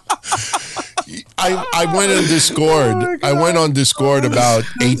 I went on Discord. I went on Discord about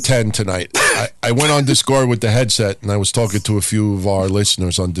 8:10 tonight. I went on Discord with the headset and I was talking to a few of our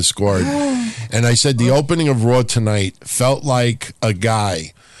listeners on Discord. And I said the opening of Raw tonight felt like a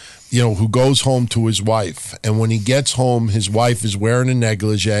guy, you know, who goes home to his wife. And when he gets home, his wife is wearing a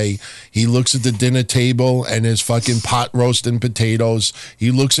negligee. He looks at the dinner table and there's fucking pot roasting potatoes.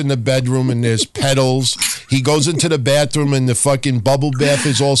 He looks in the bedroom and there's petals. He goes into the bathroom and the fucking bubble bath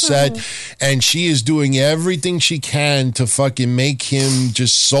is all set. And she is doing everything she can to fucking make him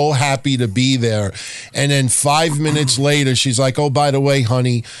just so happy to be there. And then 5 minutes later, she's like, "Oh, by the way,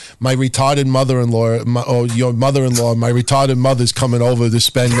 honey, my retarded mother-in-law, your mother-in-law, my retarded mother's coming over to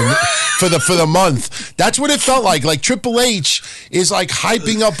spend for the month." That's what it felt like. Like Triple H is like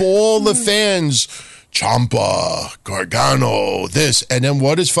hyping up all the fans. Ciampa, Gargano, this. And then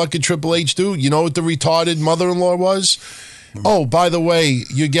what does fucking Triple H do? You know what the retarded mother-in-law was? Oh, by the way,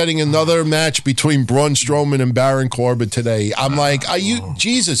 you're getting another match between Braun Strowman and Baron Corbin today. I'm like, are you,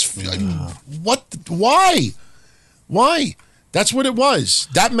 Jesus, what, why? That's what it was.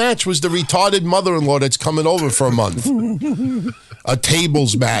 That match was the retarded mother-in-law that's coming over for a month. A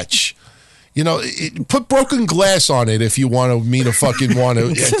tables match. You know, put broken glass on it if you want me to fucking want to.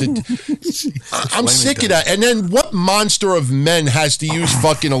 I'm sick of that. And then what monster of men has to use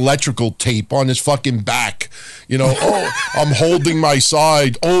fucking electrical tape on his fucking back? You know, oh, I'm holding my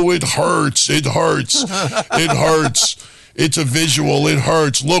side. Oh, it hurts. It hurts. It hurts. It's a visual. It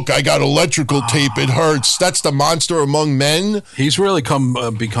hurts. Look, I got electrical tape. It hurts. That's the monster among men. He's really become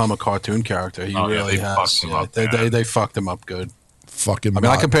a cartoon character. He really has. Fucked him up, they fucked him up good. Fucking. I mean,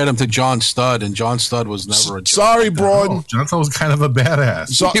 I compared him to John Studd, and John Studd was never a joke. Sorry, Braun. Oh, John Studd was kind of a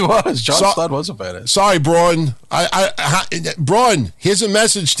badass. He was. John Studd was a badass. Sorry, Braun. Braun, here's a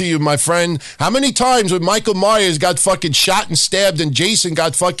message to you, my friend. How many times when Michael Myers got fucking shot and stabbed and Jason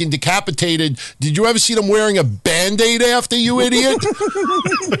got fucking decapitated, did you ever see them wearing a Band-Aid after, you idiot?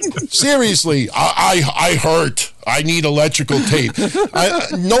 Seriously, I hurt. I need electrical tape.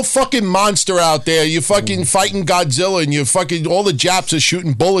 No fucking monster out there. You fucking fighting Godzilla and you fucking, all the Japs are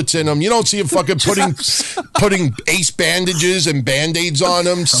shooting bullets in them. You don't see them fucking putting ace bandages and Band-Aids on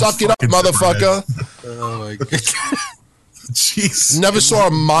them. Suck it up, motherfucker. Oh my God. Jeez. Never saw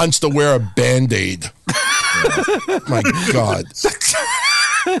a monster wear a Band-Aid. My God.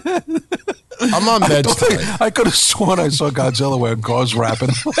 I'm on meds tonight. I could have sworn I saw Godzilla wear gauze wrapping.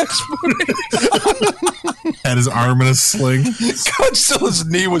 Had his arm in a sling. Godzilla's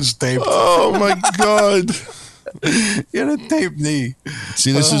knee was taped. Oh my God. He had a taped knee.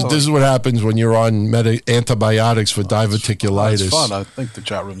 See, this is what happens when you're on antibiotics for diverticulitis. It's fun. I think the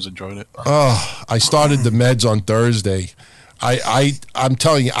chat room's enjoying it. Oh, I started the meds on Thursday. I'm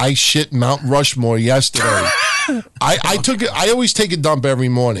telling you, I shit Mount Rushmore yesterday. I always take a dump every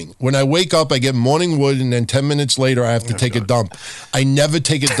morning. When I wake up, I get morning wood, and then 10 minutes later, I have to take a dump. I never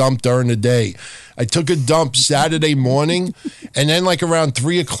take a dump during the day. I took a dump Saturday morning, and then like around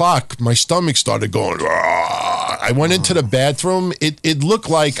 3 o'clock, my stomach started going. Rah. I went into the bathroom. It looked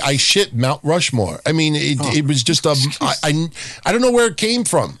like I shit Mount Rushmore. I mean, it was just I don't know where it came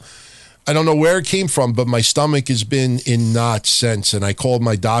from. I don't know where it came from, but my stomach has been in knots since. And I called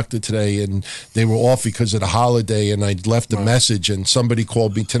my doctor today, and they were off because of the holiday. And I left a message, and somebody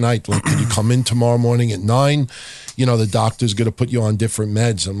called me tonight. Like, can you come in tomorrow morning at 9? You know, the doctor's going to put you on different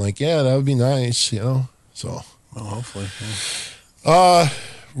meds. I'm like, yeah, that would be nice, you know. So, well, hopefully. Yeah.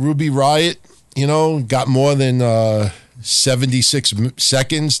 Ruby Riott, you know, got more than 76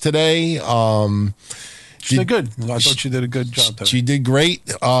 seconds today. She did good. I thought she did a good job today. She did great.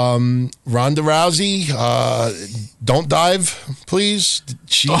 Ronda Rousey, don't dive, please.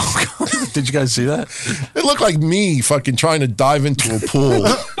 Did you guys see that? It looked like me fucking trying to dive into a pool.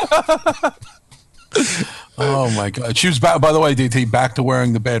 Oh, my God. She was back, by the way, DT, back to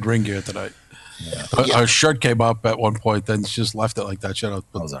wearing the bad ring gear tonight. Yeah. Her shirt came up at one point, then she just left it like that. She had that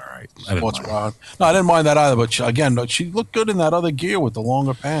was all right. Sports bra. No, I didn't mind that either. But she looked good in that other gear with the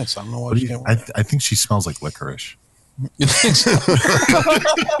longer pants. I don't know why she can't wear that. I think she smells like licorice. You think so?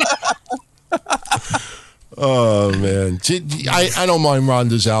 Oh man, I don't mind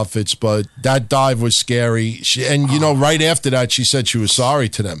Ronda's outfits, but that dive was scary. And right after that, she said she was sorry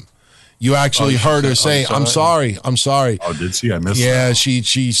to them. You actually heard her say, "I'm sorry, I'm sorry." Oh, did she? I missed. Yeah, that.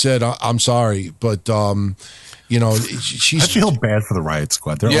 she said, "I'm sorry," but she's. I feel bad for the Riot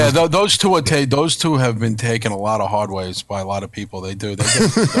Squad. Those two have been taken a lot of hard ways by a lot of people. They do. They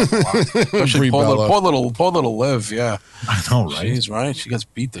get beat up a lot. Especially poor little Liv. Yeah, I know, right? She's right. She gets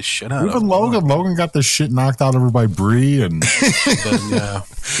beat the shit out of. Even Logan got the shit knocked out of her by Brie, and yeah.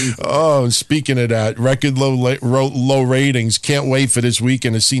 Oh, speaking of that, record low ratings. Can't wait for this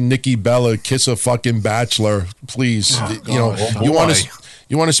weekend to see Nikki Bella kiss a fucking bachelor. Please,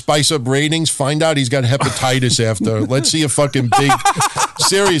 You want to spice up ratings? Find out he's got hepatitis after. Let's see a fucking big.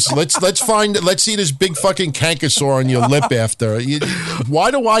 Serious. Let's see this big fucking canker sore on your lip after.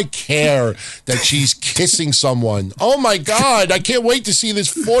 Why do I care that she's kissing someone? Oh my God! I can't wait to see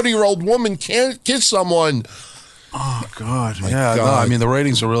this 40-year-old woman kiss someone. Oh God! Yeah, God. No, I mean the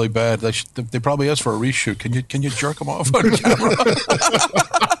ratings are really bad. They probably asked for a reshoot. Can you jerk them off on camera?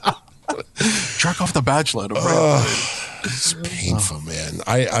 Jerk off the Bachelor. It's painful, man.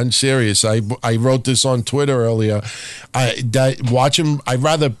 I'm serious. I wrote this on Twitter earlier. I'd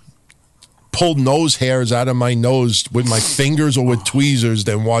rather pull nose hairs out of my nose with my fingers or with tweezers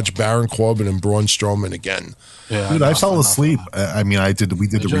than watch Baron Corbin and Braun Strowman again. Yeah, dude, I fell asleep. I mean, we did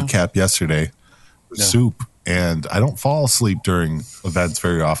the recap yesterday with Soup, and I don't fall asleep during events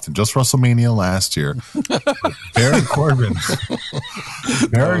very often. Just WrestleMania last year. Baron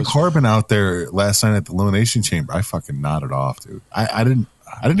Corbin out there last night at the Elimination Chamber. I fucking nodded off, dude. I didn't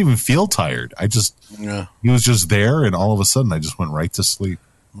even feel tired. He was just there, and all of a sudden, I just went right to sleep.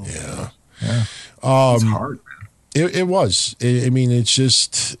 Yeah. It's hard, man. It was. I mean, it's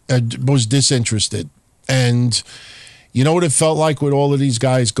just I was disinterested, and. You know what it felt like with all of these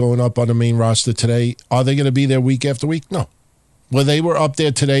guys going up on the main roster today? Are they going to be there week after week? No. Well, they were up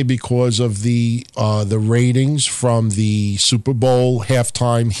there today because of the ratings from the Super Bowl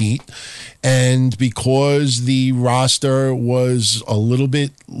halftime heat, and because the roster was a little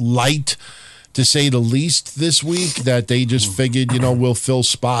bit light, to say the least, this week, that they just figured, we'll fill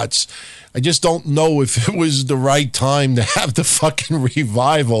spots. I just don't know if it was the right time to have the fucking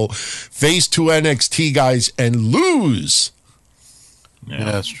Revival face two NXT guys and lose. Yeah,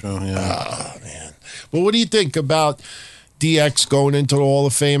 that's true. Yeah. Oh, man. Well, what do you think about DX going into the Hall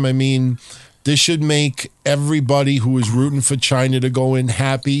of Fame? I mean, this should make everybody who is rooting for China to go in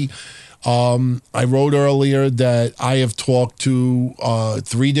happy. I wrote earlier that I have talked to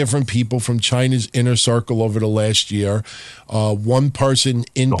 3 different people from China's inner circle over the last year. One person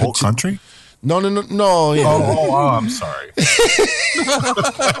in the whole country? No. Yeah. Oh, I'm sorry.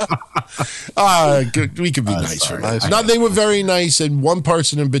 We could be nicer. No, they were very nice, and one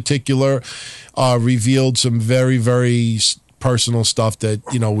person in particular revealed some very, very personal stuff that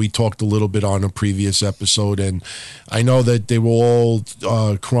we talked a little bit on a previous episode, and I know that they were all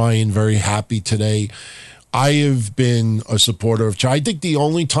crying, very happy today. I have been a supporter of China. I think the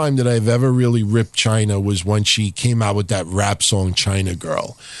only time that I've ever really ripped China was when she came out with that rap song China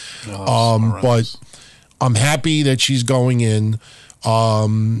Girl. But I'm happy that she's going in. I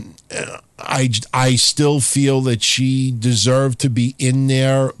still feel that she deserved to be in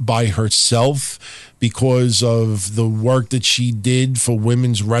there by herself because of the work that she did for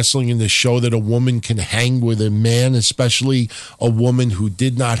women's wrestling and to show that a woman can hang with a man, especially a woman who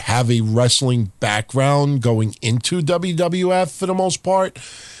did not have a wrestling background going into WWF for the most part.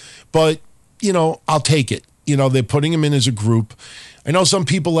 But, I'll take it. They're putting them in as a group. I know some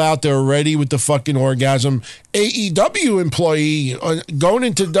people out there already with the fucking orgasm. AEW employee going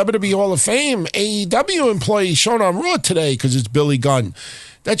into WWE Hall of Fame. AEW employee shown on Raw today because it's Billy Gunn.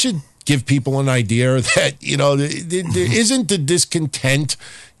 That should give people an idea that, there isn't the discontent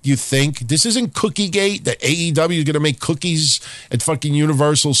you think. This isn't Cookiegate, that AEW is going to make cookies at fucking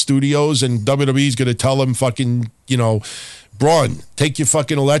Universal Studios and WWE is going to tell them fucking, Braun, take your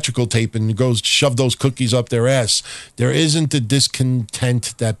fucking electrical tape and go shove those cookies up their ass. There isn't the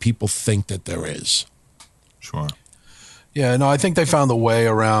discontent that people think that there is. Sure. Yeah, no, I think they found a way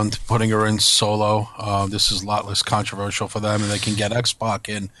around putting her in solo. This is a lot less controversial for them, and they can get X-Pac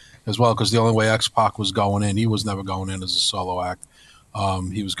in as well, because the only way X-Pac was going in, he was never going in as a solo act.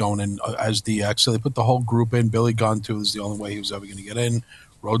 He was going in as DX, so they put the whole group in. Billy Gunn, too, is the only way he was ever going to get in.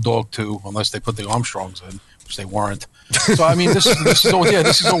 Road Dogg, too, unless they put the Armstrongs in, which they weren't. So I mean, this is a way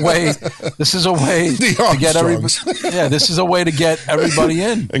to get everybody. Yeah, this is a way to get everybody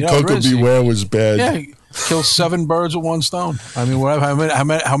in. And Coco Beware was bad. Yeah, kill 7 birds with one stone. I mean,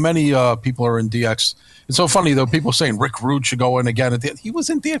 how many people are in DX? It's so funny though. People saying Rick Rude should go in again. He was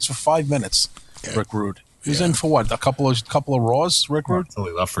in DX for 5 minutes. Yeah. Rick Rude. He was in for what? A couple of Raws, Rick Rude? Until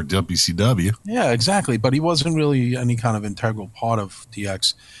he left for WCW. Yeah, exactly. But he wasn't really any kind of integral part of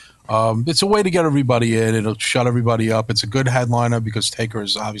DX. It's a way to get everybody in. It'll shut everybody up. It's a good headliner because Taker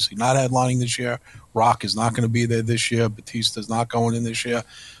is obviously not headlining this year. Rock is not going to be there this year. Batista's not going in this year.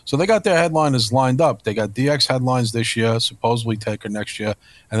 So they got their headliners lined up. They got DX headlines this year, supposedly Taker next year.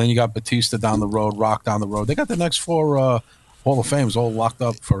 And then you got Batista down the road, Rock down the road. They got the next 4 Hall of Fames all locked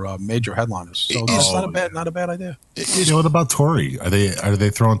up for major headliners. So it's not a bad idea. What about Tori? Are they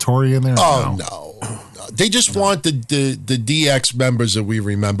throwing Tori in there? Oh, no. They just want the DX members that we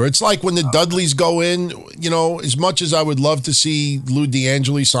remember. It's like when the Dudleys go in, as much as I would love to see Lou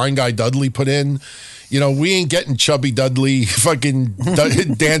D'Angelo, Sign Guy Dudley put in, we ain't getting Chubby Dudley, fucking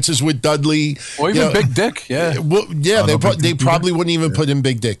dances with Dudley. Or even Big Dick, yeah. Well, yeah, they probably wouldn't even put in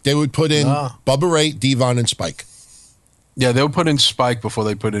Big Dick. They would put in Bubba Ray, Devon, and Spike. Yeah, they would put in Spike before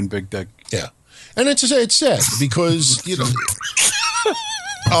they put in Big Dick. Yeah. And it's sad because,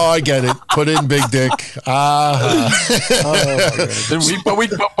 oh, I get it. Put in Big Dick.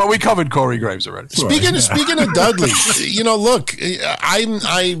 But we covered Corey Graves already. Speaking of Dudley,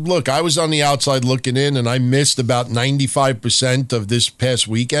 look, I was on the outside looking in, and I missed about 95% of this past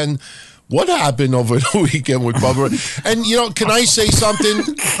weekend. What happened over the weekend with Bubba? And can I say something?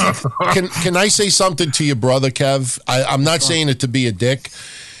 Can I say something to your brother, Kev? I'm not saying it to be a dick.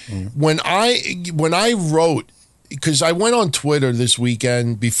 When I wrote, because I went on Twitter this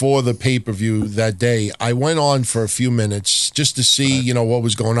weekend before the pay-per-view that day, I went on for a few minutes just to see, what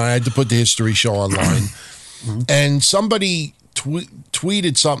was going on. I had to put the history show online. And somebody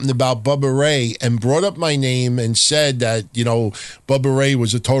tweeted something about Bubba Ray and brought up my name and said that, Bubba Ray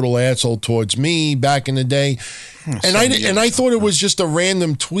was a total asshole towards me back in the day. And I thought it was just a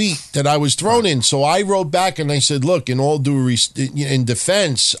random tweet that I was thrown in. So I wrote back and I said, look, in all in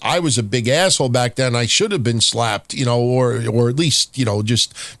defense, I was a big asshole back then. I should have been slapped, or at least,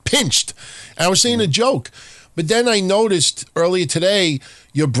 just pinched. And I was saying a joke. But then I noticed earlier today,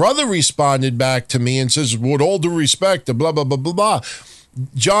 your brother responded back to me and says, with all due respect, blah, blah, blah, blah, blah.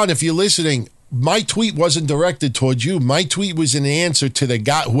 John, if you're listening, my tweet wasn't directed towards you. My tweet was an answer to the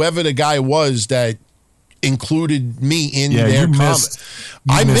guy, whoever the guy was that included me in their comment.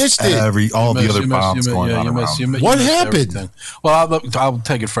 I missed it. All the other bombs going on around. What happened? Everything. Well, I'll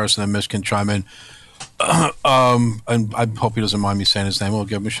take it first and then Mitch can chime in. And I hope he doesn't mind me saying his name. We'll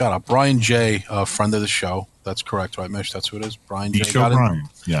give him a shout out. Brian J., a friend of the show. That's correct, right, Mitch? That's who it is? Brian J. Brian.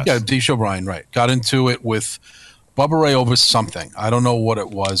 Yes. Yeah, D-Show Brian, right. Got into it with Bubba Ray over something. I don't know what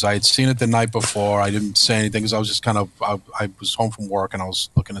it was. I had seen it the night before. I didn't say anything because I was just I was home from work and I was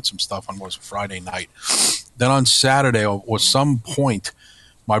looking at some stuff on Friday night. Then on Saturday or some point,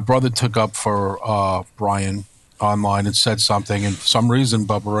 my brother took up for Brian online and said something. And for some reason,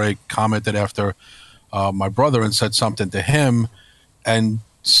 Bubba Ray commented after my brother and said something to him and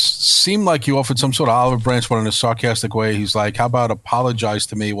seemed like he offered some sort of olive branch, but in a sarcastic way. He's like, how about apologize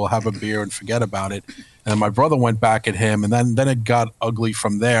to me? We'll have a beer and forget about it. And my brother went back at him, and then it got ugly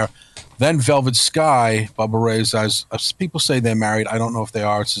from there. Then Velvet Sky, Bubba Ray's, as people say they're married. I don't know if they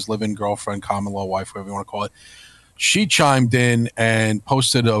are. It's his live-in girlfriend, common law wife, whatever you want to call it. She chimed in and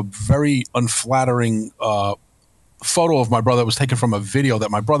posted a very unflattering photo of my brother that was taken from a video that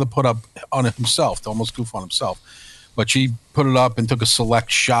my brother put up on himself, to almost goof on himself. But she put it up and took a select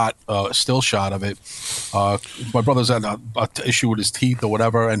shot, still shot of it. My brother's had an issue with his teeth or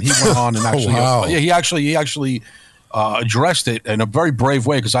whatever, and he went on and actually, he actually addressed it in a very brave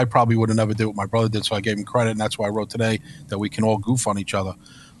way because I probably would have never did what my brother did. So I gave him credit, and that's why I wrote today that we can all goof on each other,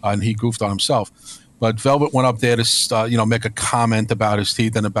 and he goofed on himself. But Velvet went up there to, make a comment about his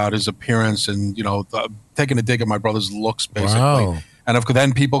teeth and about his appearance, and taking a dig at my brother's looks, basically. Wow. And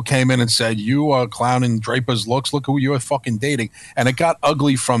then people came in and said, you are clowning Draper's looks. Look who you're fucking dating. And it got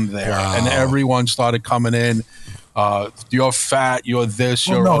ugly from there. Wow. And everyone started coming in. You're fat. You're this.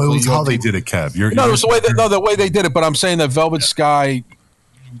 You're ugly. It was how they did it, Kev. It was the way they did it. But I'm saying that Velvet Sky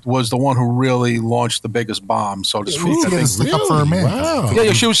was the one who really launched the biggest bomb, so to speak. Stick up for a man. Wow.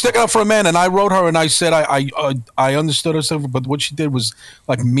 Yeah, she was sticking up for a man, and I wrote her and I said I understood her, but what she did was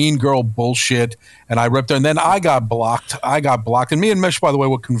like mean girl bullshit, and I ripped her, and then I got blocked. And me and Mish, by the way,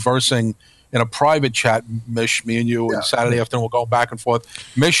 were conversing in a private chat, Mish, me and you, and Saturday afternoon we'll go back and forth.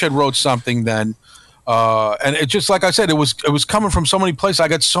 Mish had wrote something then And it just, like I said, it was coming from so many places. I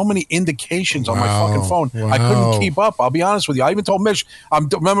got so many indications on my fucking phone. I couldn't keep up. I'll be honest with you. I even told Mish,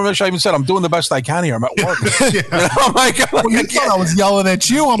 remember Mish, I even said, I'm doing the best I can here. I'm at work. You know, I'm like, you thought I was yelling at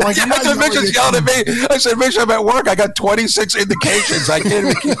you. I'm like, Mish is yelling at me. I said, Mish, I'm at work. I got 26 indications. I can't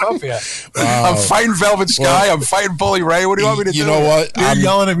even keep up here. I'm fighting Velvet Sky. I'm fighting Bully Ray. What do you want me to do? You know what? You're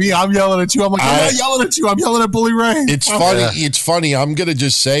yelling at me. I'm yelling at you. I'm like, I'm not yelling at you. I'm yelling at Bully Ray. It's funny. It's funny. I'm going to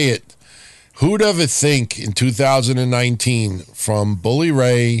just say it. Who'd ever think in 2019, from Bully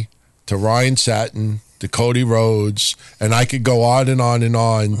Ray to Ryan Satin to Cody Rhodes, and I could go on and on and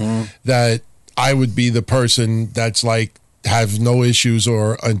on, that I would be the person that's like, have no issues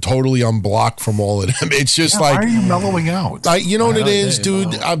or totally unblocked from all of them. It's just like, why are you mellowing out? You know what it is,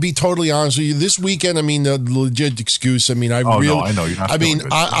 dude? I'll be totally honest with you. This weekend, I mean, the legit excuse. I mean, I know you're not. I mean,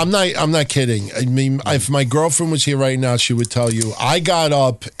 I'm not kidding. I mean, if my girlfriend was here right now, she would tell you I got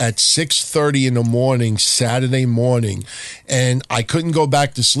up at 6:30 in the morning Saturday morning, and I couldn't go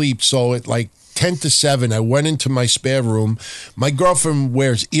back to sleep. So at like 10 to 7, I went into my spare room. My girlfriend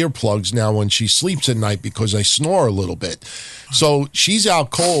wears earplugs now when she sleeps at night because I snore a little bit. So she's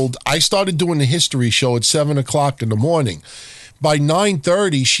out cold. I started doing the history show at 7 o'clock in the morning. By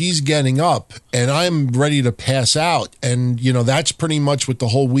 9:30, she's getting up, and I'm ready to pass out. And, you know, that's pretty much what the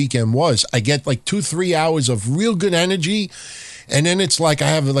whole weekend was. I get like 2-3 hours of real good energy, and then it's like I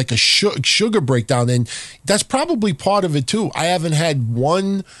have like a sugar breakdown. And that's probably part of it, too. I haven't had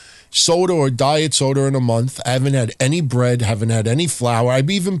one soda or diet soda in a month. I haven't had any bread, haven't had any flour. I've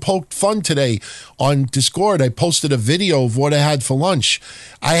even poked fun today on Discord. I posted a video of what I had for lunch.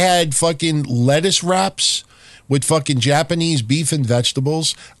 I had fucking lettuce wraps with fucking Japanese beef and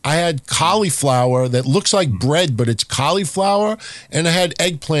vegetables. I had cauliflower that looks like bread, but it's cauliflower. And I had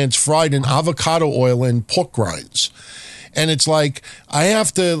eggplants fried in avocado oil and pork rinds. And it's like, I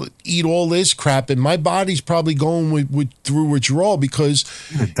have to eat all this crap, and my body's probably going through withdrawal because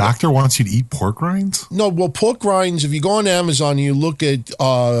the doctor wants you to eat pork rinds. No, well, pork rinds. If you go on Amazon, you look at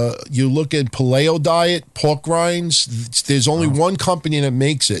Paleo Diet pork rinds. There's only one company that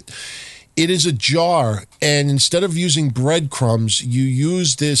makes it. It is a jar, and instead of using breadcrumbs, you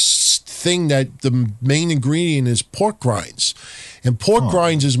use this thing that the main ingredient is pork rinds. And pork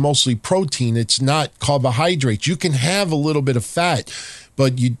rinds is mostly protein. It's not carbohydrates. You can have a little bit of fat,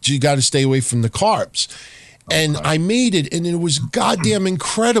 but you got to stay away from the carbs. And I made it, and it was goddamn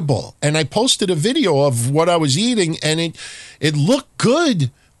incredible. And I posted a video of what I was eating, and it looked good,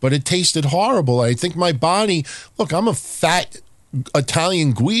 but it tasted horrible. I think my body, look, I'm a fat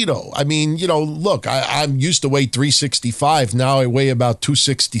Italian Guido. I mean, you know, look, I'm used to weigh 365. Now I weigh about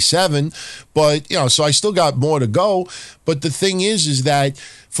 267. But, you know, so I still got more to go. But the thing is that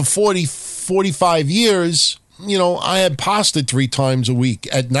for 45 years, you know, I had pasta 3 times a week.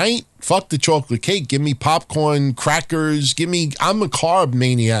 At night, fuck the chocolate cake. Give me popcorn, crackers. I'm a carb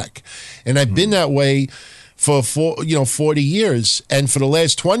maniac. And I've been that way for 40 years. And for the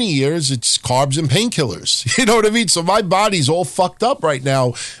last 20 years, it's carbs and painkillers. You know what I mean? So my body's all fucked up right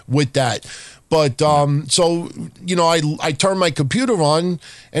now with that. But so, you know, I turn my computer on,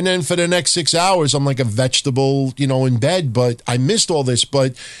 and then for the next 6 hours, I'm like a vegetable, you know, in bed. But I missed all this.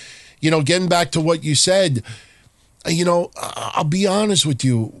 But, you know, getting back to what you said, you know, I'll be honest with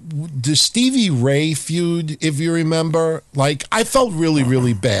you. The Stevie Ray feud, if you remember, like, I felt really,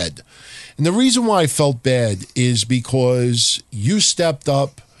 really bad. And the reason why I felt bad is because you stepped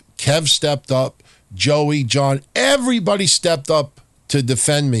up, Kev stepped up, Joey, John, everybody stepped up to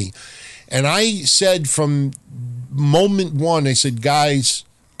defend me. And I said from moment one, I said, guys,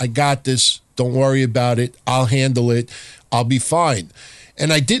 I got this. Don't worry about it. I'll handle it. I'll be fine.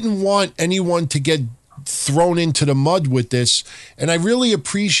 And I didn't want anyone to get thrown into the mud with this, and I really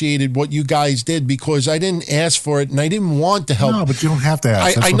appreciated what you guys did because I didn't ask for it and I didn't want to help. No, but you don't have to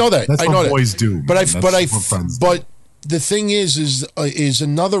ask. I know that. That's I know what that. Boys do. But the thing is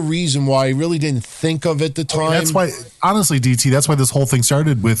another reason why I really didn't think of it at the time. That's why, honestly, DT, that's why this whole thing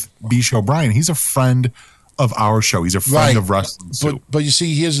started with B Show Brian. He's a friend of our show. He's a friend of wrestling. But you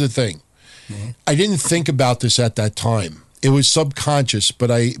see, here's the thing. I didn't think about this at that time. It was subconscious, but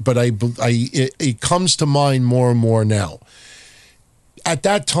it comes to mind more and more now. At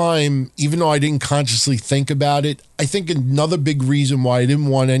that time, even though I didn't consciously think about it, I think another big reason why I didn't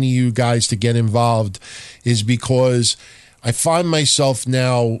want any of you guys to get involved is because I find myself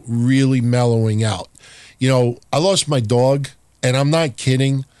now really mellowing out. You know, I lost my dog, and I'm not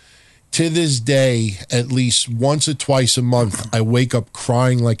kidding. to this day, at least once or twice a month, I wake up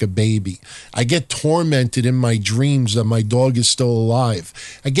crying like a baby. I get tormented in my dreams that my dog is still alive.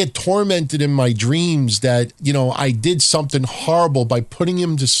 I get tormented in my dreams that, I did something horrible by putting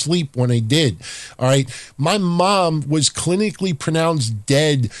him to sleep when I did. All right. My mom was clinically pronounced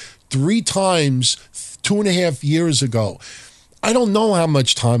dead 3 times 2.5 years ago. I don't know how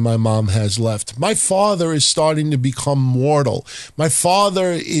much time my mom has left. My father is starting to become mortal. My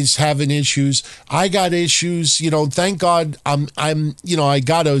father is having issues. I got issues. Thank God I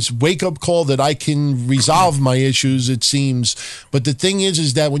got a wake-up call that I can resolve my issues, it seems. But the thing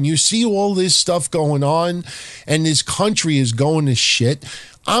is that when you see all this stuff going on and this country is going to shit,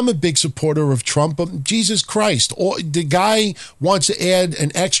 I'm a big supporter of Trump, but Jesus Christ, the guy wants to add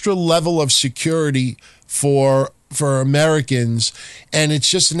an extra level of security for Americans, and it's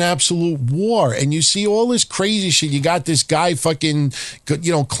just an absolute war. And you see all this crazy shit. You got this guy fucking,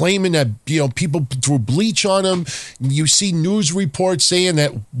 claiming that, people threw bleach on him. You see news reports saying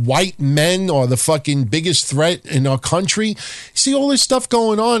that white men are the fucking biggest threat in our country. You see all this stuff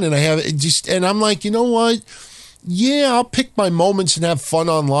going on, and I'm like, you know what? Yeah, I'll pick my moments and have fun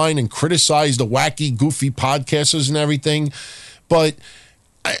online and criticize the wacky, goofy podcasters and everything, but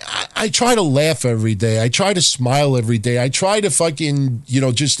I try to laugh every day. I try to smile every day. I try to fucking,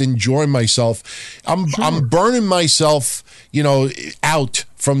 just enjoy myself. I'm burning myself, out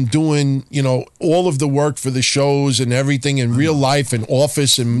from doing, all of the work for the shows and everything in real life and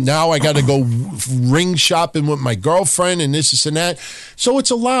office. And now I got to go ring shopping with my girlfriend and this and that. So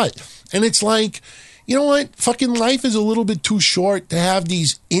it's a lot. And it's like, you know what? Fucking life is a little bit too short to have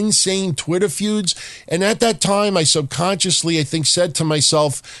these insane Twitter feuds. And at that time, I subconsciously, I think, said to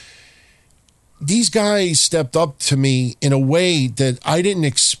myself, these guys stepped up to me in a way that I didn't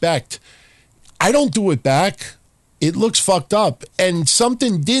expect. I don't do it back. It looks fucked up. And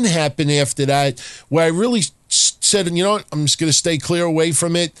something did happen after that where I really said, you know what? I'm just going to stay clear away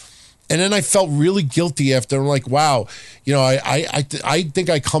from it. And then I felt really guilty after. I'm like, wow, I think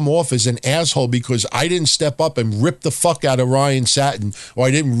I come off as an asshole because I didn't step up and rip the fuck out of Ryan Satin, or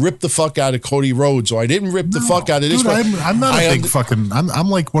I didn't rip the fuck out of Cody Rhodes, or I didn't rip the fuck out of this. Dude, I'm not a big fucking. I'm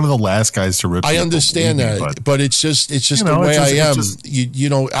like one of the last guys to rip. I understand that, but it's just the way I am.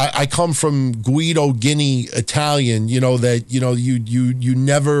 I come from Guido Guinea Italian. That you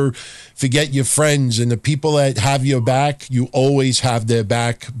never forget your friends, and the people that have your back, you always have their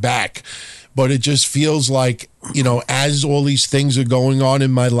back. But it just feels like, as all these things are going on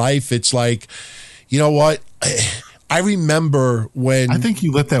in my life, it's like, you know what? I remember when I think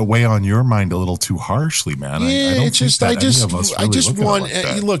you let that weigh on your mind a little too harshly, man. Yeah, I just want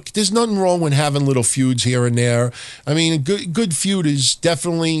look. There's nothing wrong with having little feuds here and there. I mean, a good feud is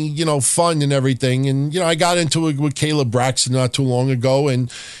definitely fun and everything. And I got into it with Caleb Braxton not too long ago,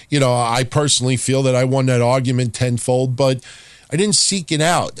 and I personally feel that I won that argument tenfold, but I didn't seek it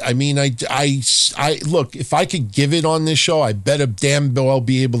out. I mean, I look, if I could give it on this show, I better damn well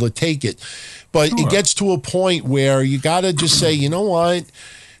be able to take it. But It gets to a point where you got to just say, you know what?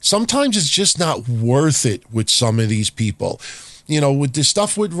 Sometimes it's just not worth it with some of these people. With the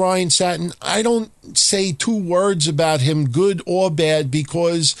stuff with Ryan Satin, I don't say 2 words about him, good or bad,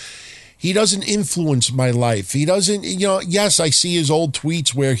 because he doesn't influence my life. He doesn't, yes, I see his old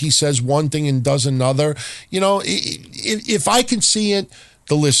tweets where he says one thing and does another. If I can see it,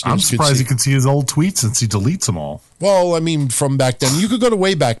 the listeners. I'm surprised you can see his old tweets since he deletes them all. Well, I mean, from back then, you could go to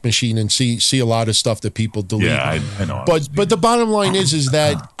Wayback Machine and see a lot of stuff that people delete. Yeah, I know. But the bottom line is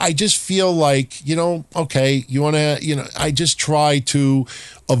that I just feel like, okay, you want to, I just try to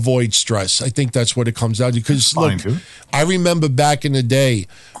avoid stress. I think that's what it comes down to. Because look, I remember back in the day,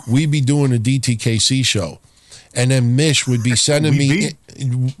 we'd be doing a DTKC show, and then Mish would be sending me.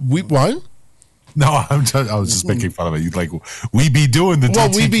 What? No, I was just making fun of it. You'd like, we be doing the DTKC show.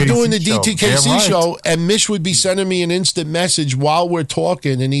 Well, we'd be doing the DTKC show, and Mish would be sending me an instant message while we're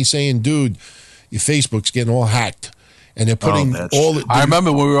talking, and he's saying, dude, your Facebook's getting all hacked. And they're putting I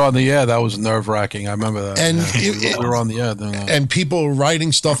remember when we were on the air, that was nerve-wracking. I remember that. And we were on the air. And people were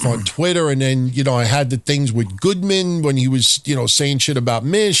writing stuff on Twitter, and then, I had the things with Goodman when he was, saying shit about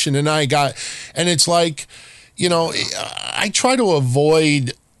Mish, and then and it's like, I try to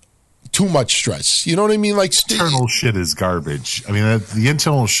avoid too much stress. You know what I mean? Like internal shit is garbage. I mean, the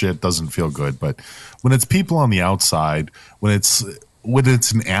internal shit doesn't feel good, but when it's people on the outside, when it's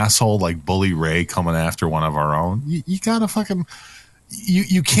an asshole like Bully Ray coming after one of our own, you gotta fucking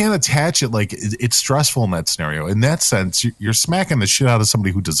you can't attach it like it's stressful in that scenario. In that sense, you're smacking the shit out of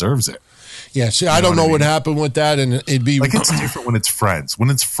somebody who deserves it. Yeah, see, I don't know what happened with that, and it'd be like it's different when it's friends. When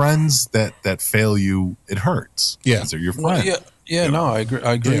it's friends that fail you, it hurts. Yeah, they're your friends. Well, Yeah, no, I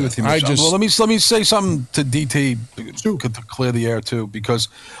agree with you. Well, let me say something to DT to clear the air too, because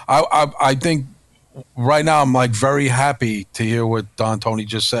I think right now I'm like very happy to hear what Anthony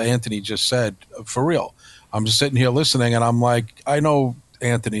just said. For real, I'm just sitting here listening, and I'm like, I know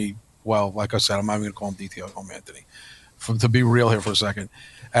Anthony well. Like I said, I'm not even going to call him DT. I'll call him Anthony. To be real here for a second.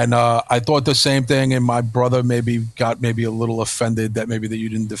 And I thought the same thing, and my brother got a little offended that you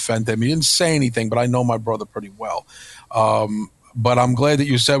didn't defend him. He didn't say anything, but I know my brother pretty well. But I'm glad that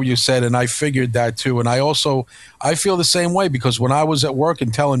you said what you said, and I figured that too. And I feel the same way, because when I was at work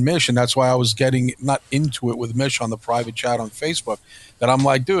and telling Mish, and that's why I was getting not into it with Mish on the private chat on Facebook, that I'm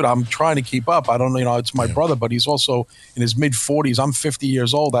like, dude, I'm trying to keep up. I don't know, it's my brother, but he's also in his mid-40s. I'm 50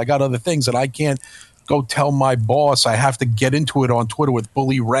 years old. I got other things that I can't go tell my boss. I have to get into it on Twitter with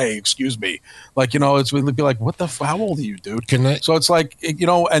Bully Ray, excuse me. Like, it's would be like, what the how old are you, dude? So it's like,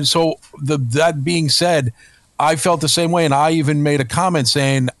 and so that being said, I felt the same way, and I even made a comment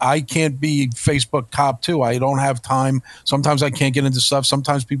saying I can't be Facebook cop too. I don't have time. Sometimes I can't get into stuff.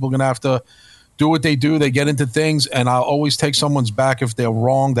 Sometimes people are going to have to do what they do. They get into things, and I'll always take someone's back if they're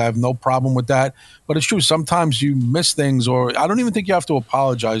wrong. I have no problem with that. But it's true. Sometimes you miss things, or I don't even think you have to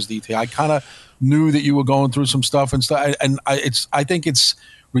apologize, DT. I kind of knew that you were going through some stuff and stuff, and I think it's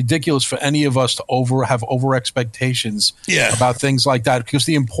ridiculous for any of us to have over expectations about things like that, because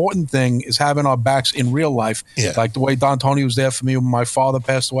the important thing is having our backs in real life. Like the way Don Tony was there for me when my father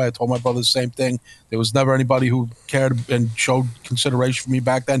passed away. I told my brother the same thing. There was never anybody who cared and showed consideration for me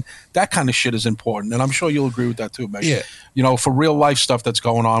back then. That kind of shit is important, and I'm sure you'll agree with that too, Mesh. For real life stuff that's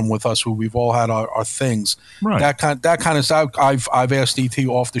going on with us, who we've all had our things. Right. That kind of stuff. I've asked DT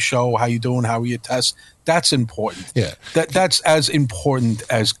off the show, how you doing, how are you test. That's important. Yeah, that's as important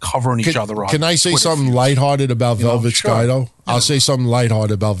as covering each other up. Can I say something lighthearted about Velvet Sky, though? I'll say something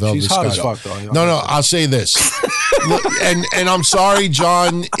lighthearted about Velvet Sky. She's hot as fuck, though. No, I'll say this. Look, and I'm sorry,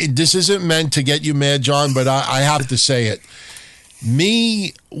 John. This isn't meant to get you mad, John, but I have to say it.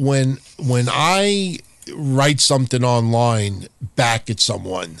 Me, when I write something online back at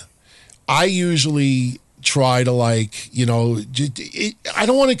someone, I usually try to I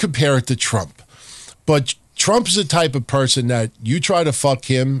don't want to compare it to Trump. But Trump's the type of person that you try to fuck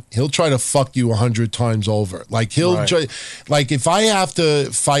him, he'll try to fuck you 100 times over. Like try, like if I have to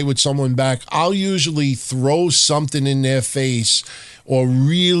fight with someone back, I'll usually throw something in their face or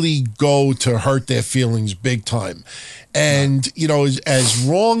really go to hurt their feelings big time. And, as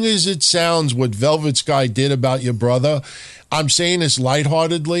wrong as it sounds what Velvet Sky did about your brother, I'm saying this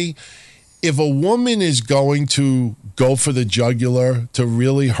lightheartedly. If a woman is going to go for the jugular to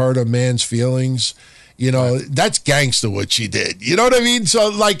really hurt a man's feelings, that's gangster what she did. You know what I mean?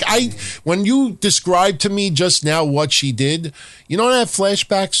 So, when you described to me just now what she did, you know what I have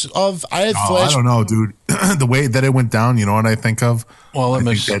flashbacks of? I don't know, dude. The way that it went down, you know what I think of? Well,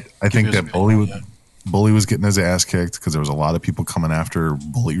 I think that Bully was getting his ass kicked because there was a lot of people coming after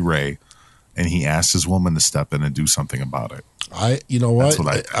Bully Ray, and he asked his woman to step in and do something about it. You know what?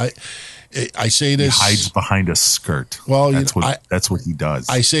 I say this. He hides behind a skirt. Well, that's what he does.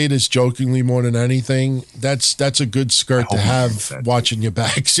 I say this jokingly more than anything. That's a good skirt to have watching your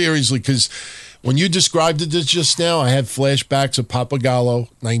back. Seriously, because when you described it just now, I had flashbacks of Papagallo,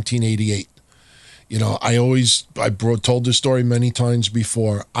 1988. I told this story many times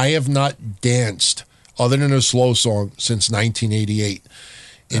before. I have not danced other than a slow song since 1988.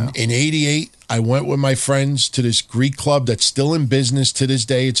 In 88, I went with my friends to this Greek club that's still in business to this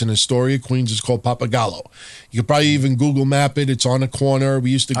day. It's in Astoria, Queens. It's called Papagallo. You could probably even Google map it. It's on a corner.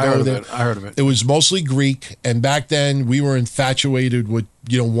 We used to go there. I heard of it. It was mostly Greek, and back then we were infatuated with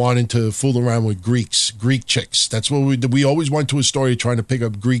wanting to fool around with Greek chicks. That's what we did. We always went to Astoria trying to pick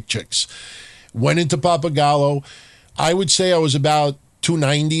up Greek chicks. Went into Papagallo. I would say I was about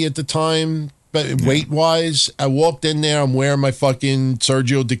 290 at the time. But weight-wise, I walked in there, I'm wearing my fucking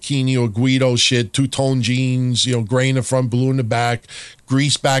Sergio Tacchini or Guido shit, two-tone jeans, gray in the front, blue in the back,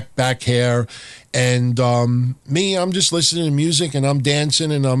 grease back hair. And I'm just listening to music and I'm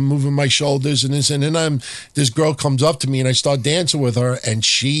dancing and I'm moving my shoulders and this. And then this girl comes up to me and I start dancing with her and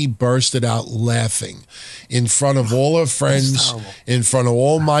she bursted out laughing in front of all her friends, in front of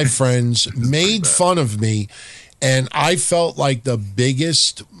all my friends, made fun of me. And I felt like the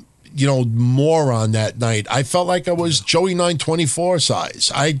biggest moron that night. I felt like I was Joey 924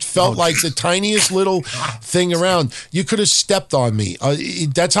 size. I felt like the tiniest little thing around. You could have stepped on me.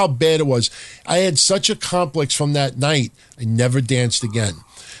 That's how bad it was. I had such a complex from that night. I never danced again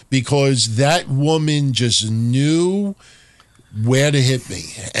because that woman just knew where to hit me.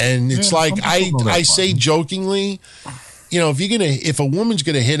 And it's I say jokingly, if a woman's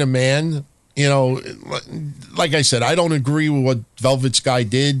gonna hit a man, You know, like I said, I don't agree with what Velvet Sky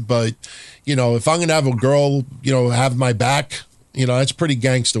did, but, you know, if I'm going to have a girl, you know, have my back, you know, that's pretty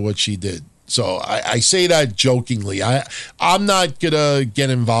gangster what she did. So I say that jokingly. I'm not going to get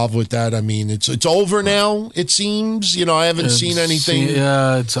involved with that. I mean, it's over now, it seems. You know, I haven't seen anything.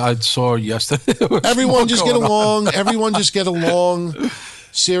 Yeah, I saw yesterday. Everyone just get along. Everyone just get along.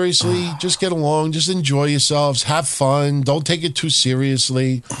 Seriously, just get along. Just enjoy yourselves. Have fun. Don't take it too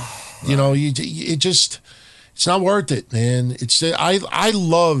seriously. You know, it's not worth it, man. I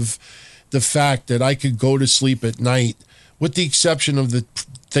love the fact that I could go to sleep at night, with the exception of the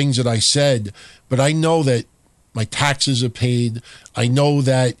things that I said, but I know that my taxes are paid. I know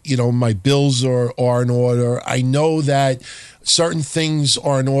that, you know, my bills are in order. I know that certain things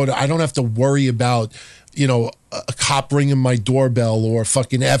are in order. I don't have to worry about, you know, a cop ringing my doorbell or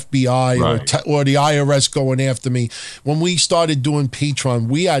fucking FBI or the IRS going after me. When we started doing Patreon,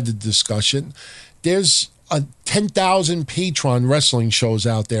 we had the discussion. There's 10,000 Patreon wrestling shows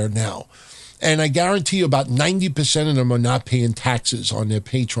out there now. And I guarantee you about 90% of them are not paying taxes on their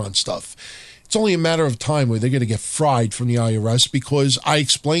Patreon stuff. It's only a matter of time where they're going to get fried from the IRS, because I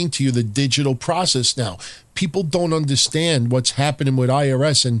explained to you the digital process now. People don't understand what's happening with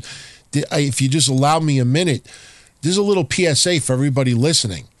IRS. And if you just allow me a minute, there's a little PSA for everybody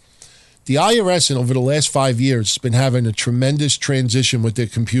listening. The IRS, over the last 5 years, has been having a tremendous transition with their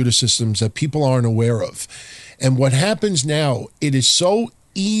computer systems that people aren't aware of. And what happens now, it is so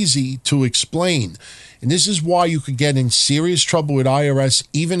easy to explain. And this is why you could get in serious trouble with IRS,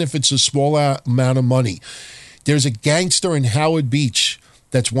 even if it's a small amount of money. There's a gangster in Howard Beach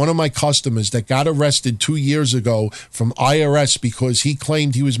that's one of my customers that got arrested 2 years ago from IRS because he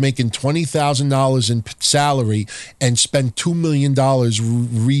claimed he was making $20,000 in salary and spent $2 million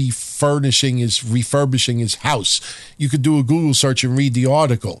refurbishing his house. You could do a Google search and read the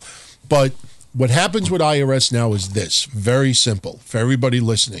article. But what happens with IRS now is this, very simple for everybody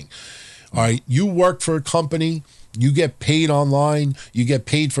listening. All right, you work for a company, you get paid online, you get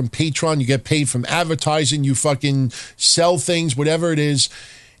paid from Patreon, you get paid from advertising, you fucking sell things, whatever it is.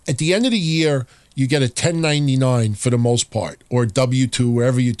 At the end of the year, you get a 1099 for the most part, or W-2,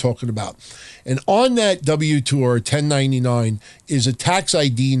 wherever you're talking about. And on that W-2 or a 1099 is a tax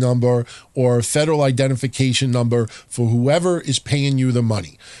ID number or a federal identification number for whoever is paying you the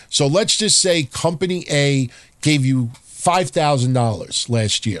money. So let's just say Company A gave you $5,000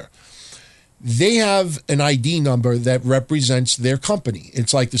 last year. They have an ID number that represents their company.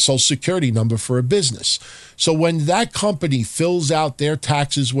 It's like the Social Security number for a business. So when that company fills out their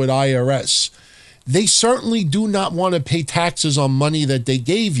taxes with IRS, they certainly do not want to pay taxes on money that they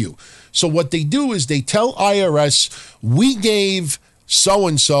gave you. So what they do is they tell IRS, we gave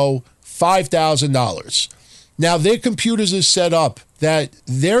so-and-so $5,000. Now, their computers are set up that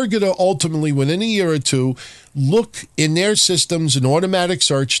they're going to ultimately, within a year or two, look in their systems, an automatic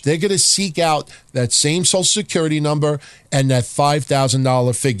search. They're going to seek out that same Social Security number and that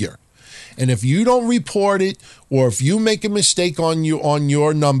 $5,000 figure. And if you don't report it, or if you make a mistake on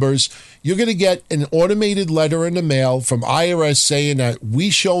your numbers, you're going to get an automated letter in the mail from IRS saying that we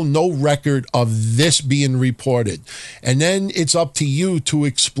show no record of this being reported. And then it's up to you to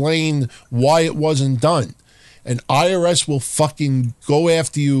explain why it wasn't done. And IRS will fucking go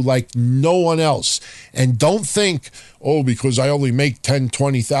after you like no one else. And don't think, oh, because I only make $10,000,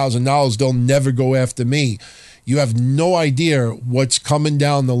 $20,000, they'll never go after me. You have no idea what's coming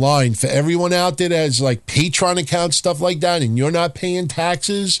down the line. For everyone out there that has like Patreon accounts, stuff like that, and you're not paying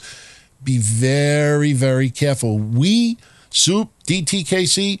taxes, be very, very careful. We, Soup,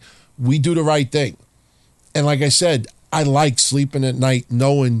 DTKC, we do the right thing. And like I said, I like sleeping at night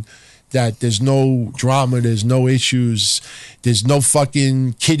knowing that there's no drama, there's no issues, there's no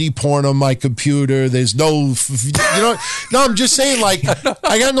fucking kiddie porn on my computer, there's no, no, I'm just saying, like,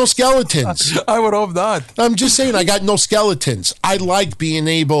 I got no skeletons. I would hope not. I'm just saying, I got no skeletons. I like being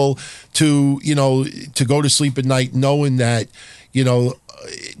able to, to go to sleep at night knowing that,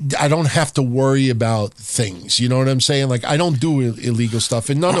 I don't have to worry about things. You know what I'm saying? Like, I don't do illegal stuff,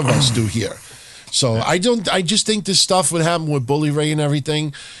 and none of us do here. So I just think this stuff would happen with Bully Ray and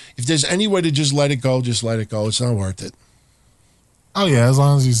everything. If there's any way to just let it go, just let it go. It's not worth it. Oh yeah, as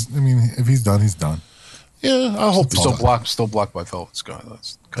long as if he's done, he's done. Yeah, I hope still blocked by Velvet Sky.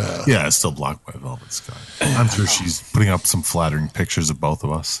 Yeah, it's still blocked by Velvet Sky. I'm sure she's putting up some flattering pictures of both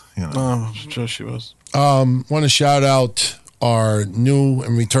of us. I'm sure she was. Want to shout out our new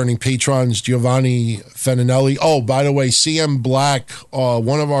and returning patrons, Giovanni Fenanelli. Oh, by the way, CM Black,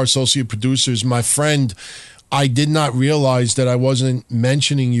 one of our associate producers, my friend, I did not realize that I wasn't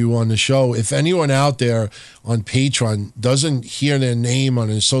mentioning you on the show. If anyone out there on Patreon doesn't hear their name on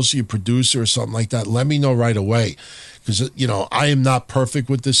an associate producer or something like that, let me know right away. Because, I am not perfect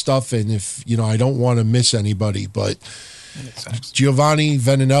with this stuff. And if, I don't want to miss anybody. But Giovanni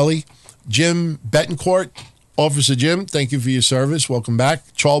Venanelli, Jim Betancourt, Officer Jim, thank you for your service. Welcome back.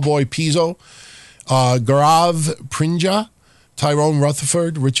 Charleboy Pizzo, Garav Prinja, Tyrone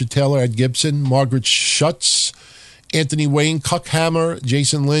Rutherford, Richard Taylor, Ed Gibson, Margaret Schutz, Anthony Wayne, Cuckhammer,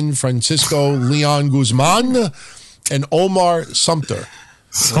 Jason Lynn, Francisco Leon Guzman, and Omar Sumter.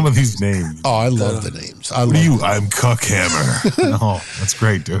 Some of these names. Oh, I love the names. I'm Cuckhammer. No, that's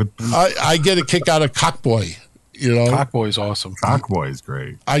great, dude. I get a kick out of Cockboy. Cockboy is awesome. Cockboy is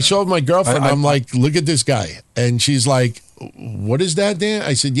great. I showed my girlfriend. I'm like, look at this guy. And she's like, what is that, Dan?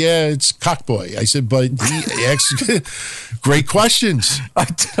 I said, yeah, it's Cockboy. I said, but he asks great questions. I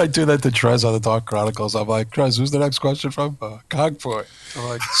do that to Trez on the Dark Chronicles. I'm like, Trez, who's the next question from? Cockboy. I'm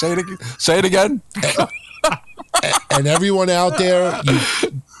like, say it again. And everyone out there, you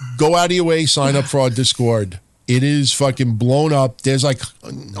go out of your way, sign up for our Discord. It is fucking blown up. There's like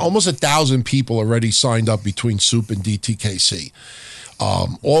almost 1,000 people already signed up between Soup and DTKC.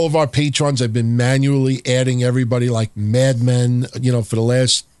 All of our patrons have been manually adding everybody like madmen, for the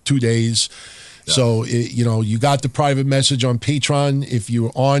last 2 days. Yeah. So, you got the private message on Patreon. If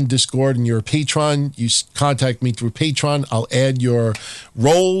you're on Discord and you're a patron, you contact me through Patreon. I'll add your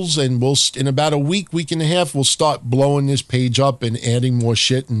roles, and in about a week and a half, we'll start blowing this page up and adding more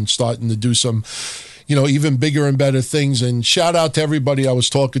shit and starting to do some, even bigger and better things. And shout out to everybody I was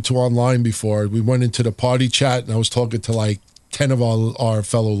talking to online before. We went into the party chat, and I was talking to like 10 of our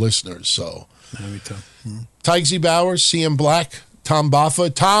fellow listeners. So, Tygzy Bowers, CM Black, Tom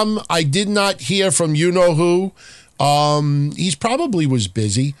Baffa. Tom, I did not hear from you-know-who. He's probably was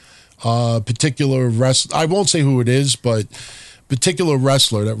busy. Particular wrestler, I won't say who it is, but particular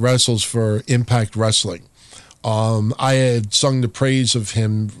wrestler that wrestles for Impact Wrestling. I had sung the praise of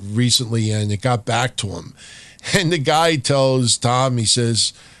him recently, and it got back to him. And the guy tells Tom, he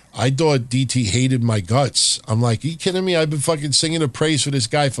says, I thought DT hated my guts. I'm like, are you kidding me? I've been fucking singing the praise for this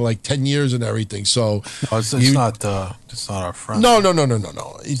guy for like 10 years and everything. So it's not our friend. No.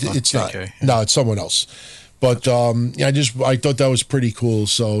 It's not. No, it's someone else. But I thought that was pretty cool.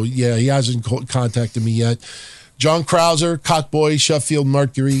 So yeah, he hasn't contacted me yet. John Krauser, Cockboy, Sheffield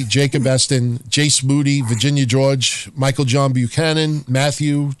Mercury, Jacob Eston, Jace Moody, Virginia George, Michael John Buchanan,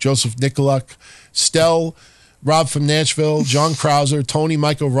 Matthew, Joseph Nicolak, Stell, Rob from Nashville, John Krauser, Tony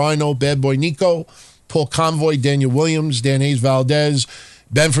Michael Rhino, Bad Boy Nico, Paul Convoy, Daniel Williams, Dan Hayes Valdez,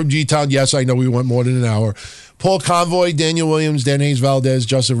 Ben from G-Town. Yes, I know we went more than an hour. Paul Convoy, Daniel Williams, Dan Hayes Valdez,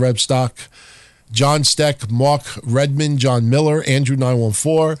 Joseph Rebstock, John Steck, Mark Redmond, John Miller, Andrew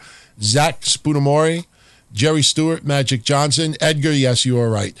 914, Zach Spudamori, Jerry Stewart, Magic Johnson, Edgar, yes, you are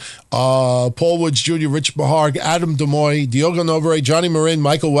right. Paul Woods Jr., Rich Maharg, Adam Demoy, Diogo Nobre, Johnny Marin,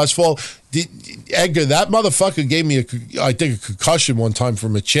 Michael Westfall. Edgar, that motherfucker gave me a concussion one time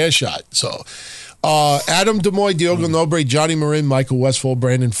from a chair shot. So, Adam Demoy, Diogo Nobre, Johnny Marin, Michael Westfall,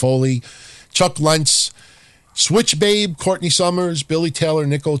 Brandon Foley, Chuck Lentz, Switch Babe, Courtney Summers, Billy Taylor,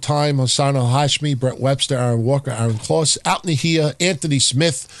 Nico Time, Hassan Al-Hashmi, Brett Webster, Aaron Walker, Aaron Kloss, Out Nahia, Anthony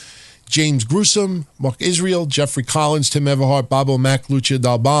Smith, James Gruesome, Mark Israel, Jeffrey Collins, Tim Everhart, Bobo Mack, Lucia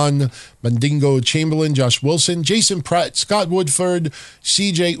Dalban, Mandingo Chamberlain, Josh Wilson, Jason Pratt, Scott Woodford,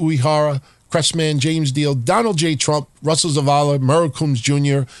 CJ Uehara, Crestman, James Deal, Donald J. Trump, Russell Zavala, Merrill Coombs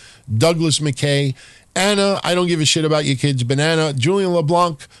Jr., Douglas McKay, Anna, I don't give a shit about your kids, Banana, Julian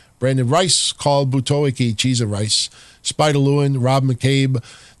LeBlanc, Brandon Rice, Carl Butowiecki, Cheese and Rice, Spider Lewin, Rob McCabe,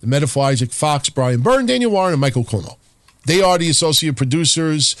 the Metaphor Isaac Fox, Brian Byrne, Daniel Warren, and Michael Cuomo. They are the associate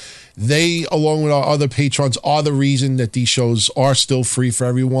producers. They, along with our other patrons, are the reason that these shows are still free for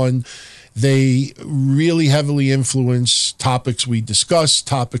everyone. They really heavily influence topics we discuss,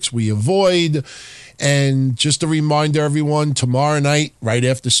 topics we avoid. And just a reminder, everyone, tomorrow night, right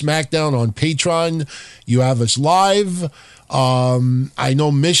after SmackDown on Patreon, you have us live. I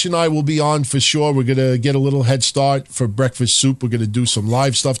know Mish and I will be on for sure. We're going to get a little head start for Breakfast Soup. We're going to do some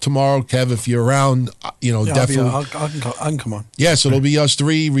live stuff tomorrow. Kev, if you're around, definitely. I can come on. Yeah, so it'll be us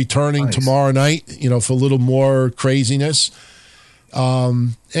three returning tomorrow night, for a little more craziness.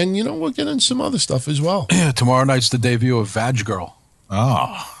 And, we're getting some other stuff as well. Yeah, tomorrow night's the debut of Vag Girl.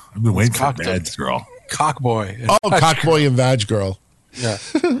 Oh, I've been waiting for Vag Girl. Cockboy. Cockboy and Vag Girl. Yeah.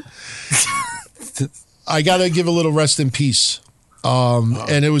 I got to give a little rest in peace.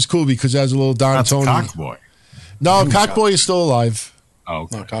 And it was cool because there's a little Don Tony. Cockboy. No, Cockboy is still alive. Oh,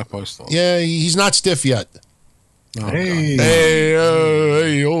 okay. No, Cockboy's still alive. Yeah, he's not stiff yet. Oh, hey.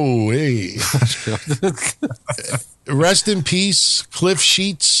 Hey. Rest in peace, Cliff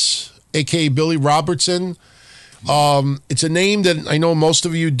Sheets, a.k.a. Billy Robertson. It's a name that I know most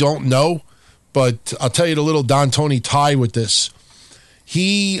of you don't know, but I'll tell you the little Don Tony tie with this.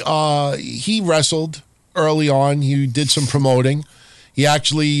 He wrestled early on. He did some promoting. He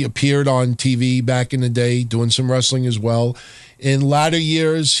actually appeared on TV back in the day doing some wrestling as well. In latter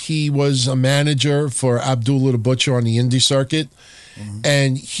years, he was a manager for Abdullah the Butcher on the indie circuit.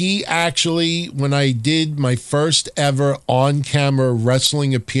 And he actually, when I did my first ever on-camera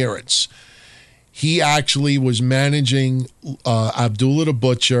wrestling appearance, he actually was managing Abdullah the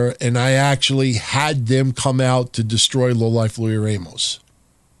Butcher, and I actually had them come out to destroy Lowlife Louis Ramos.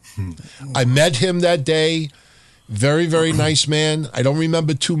 I met him that day. Very, very nice man. I don't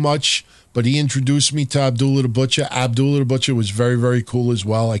remember too much, but he introduced me to Abdullah the Butcher. Abdullah the Butcher was very, very cool as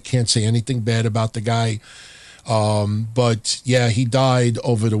well. I can't say anything bad about the guy. But yeah, he died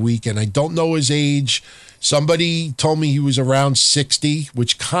over the weekend. I don't know his age. Somebody told me he was around 60,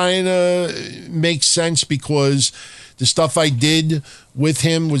 which kind of makes sense because the stuff I did with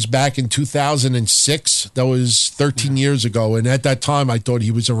him was back in 2006. That was 13 years ago. And at that time, I thought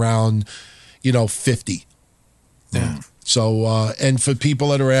he was around, 50. Yeah. So, and for people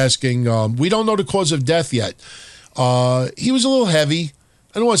that are asking, we don't know the cause of death yet. He was a little heavy.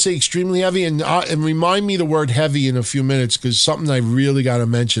 I don't want to say extremely heavy, and remind me the word heavy in a few minutes because something I really got to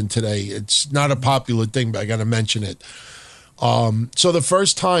mention today. It's not a popular thing, but I got to mention it. So the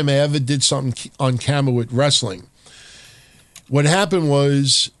first time I ever did something on camera with wrestling, what happened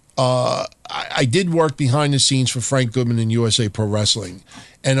was I did work behind the scenes for Frank Goodman in USA Pro Wrestling,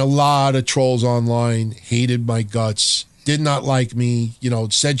 and a lot of trolls online hated my guts, did not like me,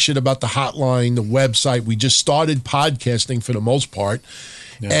 said shit about the hotline, the website. We just started podcasting for the most part.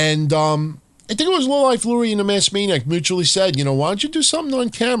 Yeah. And I think it was Lowlife Louis and the Masked Maniac mutually said, why don't you do something on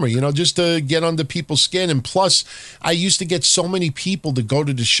camera, just to get under people's skin. And plus, I used to get so many people to go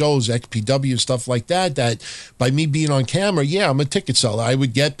to the shows, XPW and stuff like that, that by me being on camera, I'm a ticket seller. I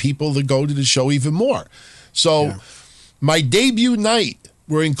would get people to go to the show even more. So my debut night,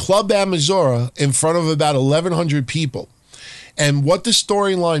 we're in Club Amazura in front of about 1,100 people. And what the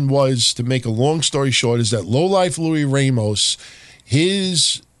storyline was, to make a long story short, is that Lowlife Louis Ramos,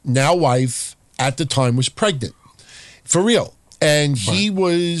 his now wife at the time, was pregnant. For real. And he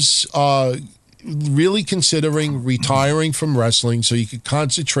was really considering retiring from wrestling so he could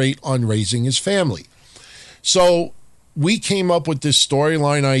concentrate on raising his family. So we came up with this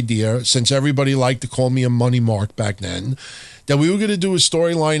storyline idea, since everybody liked to call me a money mark back then, that we were going to do a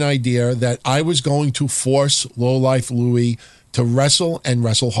storyline idea that I was going to force Lowlife Louis to wrestle and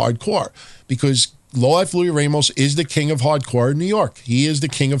wrestle hardcore, because Lowlife Louis Ramos is the king of hardcore in New York. He is the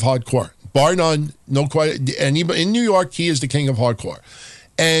king of hardcore, bar none. No quite anybody in New York. He is the king of hardcore,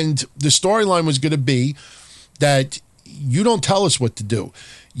 and the storyline was going to be that you don't tell us what to do.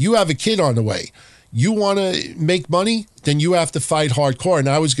 You have a kid on the way. You want to make money, then you have to fight hardcore. And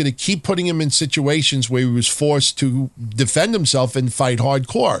I was going to keep putting him in situations where he was forced to defend himself and fight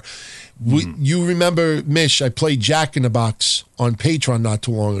hardcore. You remember, Mish, I played Jack in the Box on Patreon not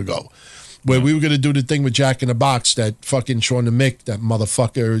too long ago, where we were going to do the thing with Jack in the Box that fucking Sean the Mick, that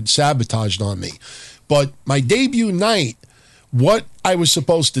motherfucker, sabotaged on me. But my debut night, what I was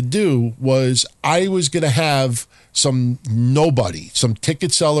supposed to do was I was going to have some nobody, some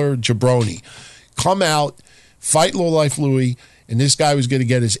ticket seller jabroni, come out, fight Lowlife Louis, and this guy was going to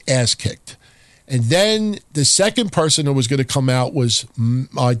get his ass kicked. And then the second person that was going to come out was,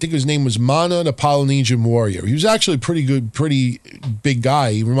 I think his name was Mana, the Polynesian Warrior. He was actually a pretty good, pretty big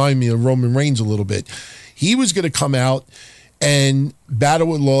guy. He reminded me of Roman Reigns a little bit. He was going to come out and battle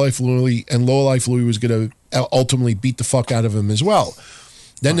with Lowlife Louis, and Lowlife Louis was going to ultimately beat the fuck out of him as well.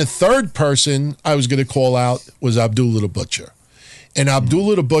 Then the third person I was going to call out was Abdullah the Butcher. And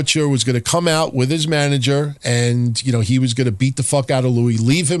Abdullah the Butcher was going to come out with his manager, and, he was going to beat the fuck out of Louis,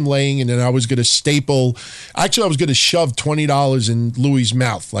 leave him laying, and then I was going to I was going to shove $20 in Louis'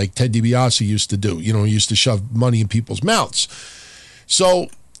 mouth like Ted DiBiase used to do. He used to shove money in people's mouths. So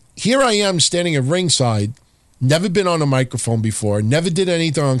here I am standing at ringside, never been on a microphone before, never did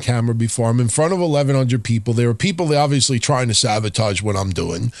anything on camera before. I'm in front of 1,100 people. There are people that obviously trying to sabotage what I'm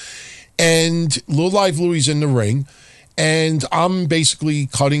doing. And Lowlife Louis in the ring. And I'm basically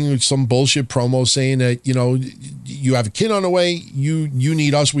cutting some bullshit promo saying that, you have a kid on the way, you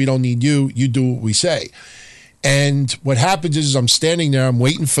need us, we don't need you, you do what we say. And what happens is I'm standing there, I'm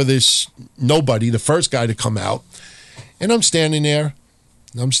waiting for this nobody, the first guy, to come out. And I'm standing there,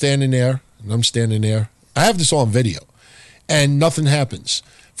 and I'm standing there, and I'm standing there. I have this all on video. And nothing happens.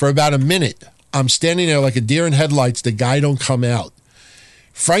 For about a minute, I'm standing there like a deer in headlights, the guy don't come out.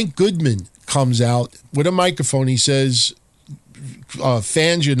 Frank Goodman comes out with a microphone. He says,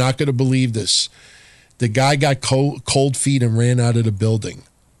 fans, you're not going to believe this. The guy got cold feet and ran out of the building.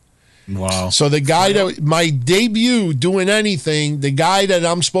 Wow. So the guy that my debut doing anything, the guy that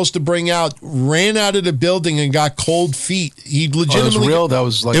I'm supposed to bring out ran out of the building and got cold feet. He legitimately it was real. That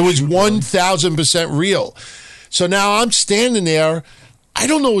was like it was 1,000% real. So now I'm standing there. I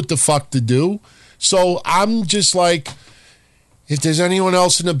don't know what the fuck to do. So I'm just like, if there's anyone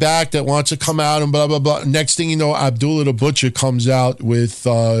else in the back that wants to come out and blah blah blah. Next thing you know, Abdullah the Butcher comes out with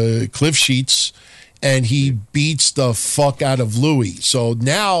cliff sheets. And he beats the fuck out of Louis. So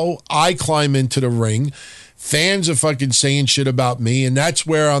now I climb into the ring. Fans are fucking saying shit about me. And that's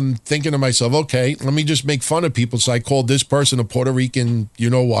where I'm thinking to myself, okay, let me just make fun of people. So I called this person a Puerto Rican,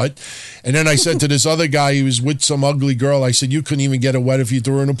 you know what? And then I said to this other guy, he was with some ugly girl, I said, you couldn't even get her wet if you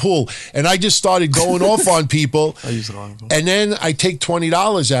threw her in a pool. And I just started going off on people. And then I take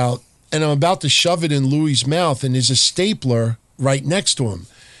 $20 out and I'm about to shove it in Louis' mouth. And there's a stapler right next to him.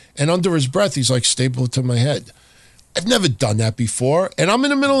 And under his breath, he's like, staple it to my head. I've never done that before. And I'm in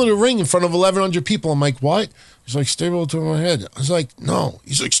the middle of the ring in front of 1,100 people. I'm like, what? He's like, staple it to my head. I was like, no.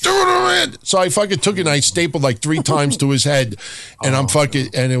 He's like, staple it to my head. So I fucking took it and I stapled like 3 times to his head. And I'm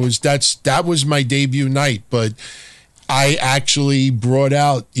fucking, and that was my debut night. But I actually brought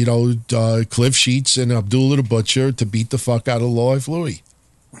out, Cliff Sheets and Abdullah the Butcher to beat the fuck out of Live Louis.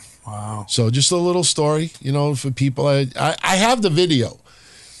 Wow. So just a little story, for people. I have the video.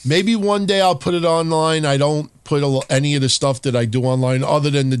 Maybe one day I'll put it online. I don't put any of the stuff that I do online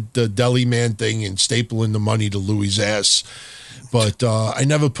other than the deli man thing and stapling the money to Louis' ass. But I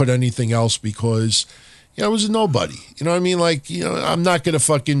never put anything else because, I was a nobody. You know what I mean? Like, I'm not going to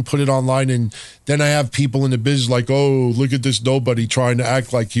fucking put it online and then I have people in the business like, oh, look at this nobody trying to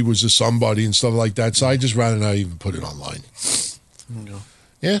act like he was a somebody and stuff like that. So I just rather not even put it online.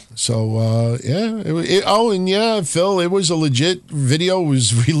 Yeah. So, Phil, it was a legit video. It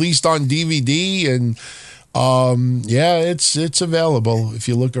was released on DVD, and it's available if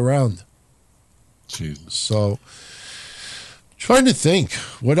you look around. Jesus. So, trying to think,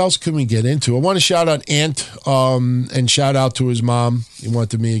 what else can we get into? I want to shout out Ant and shout out to his mom. He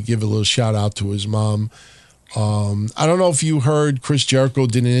wanted me to give a little shout out to his mom. I don't know if you heard Chris Jericho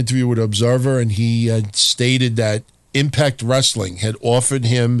did an interview with Observer, and he had stated that Impact Wrestling had offered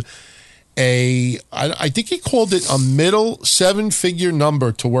him I think he called it a middle 7-figure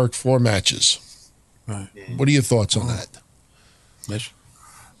number to work 4 matches. Right. What are your thoughts on that? Mitch?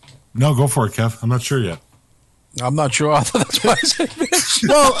 No, go for it, Kev. I'm not sure yet. I'm not sure. I thought that's why I said Mitch.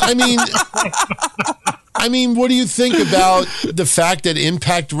 Well, I mean, what do you think about the fact that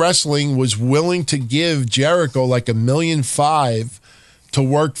Impact Wrestling was willing to give Jericho like $1.5 million to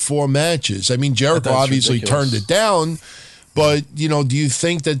work 4 matches? I mean, Jericho obviously turned it down, but, do you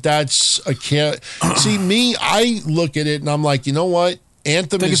think that that's a See, me, I look at it and I'm like, you know what?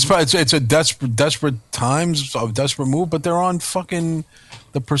 Anthem it's a desperate times, a desperate move, but they're on fucking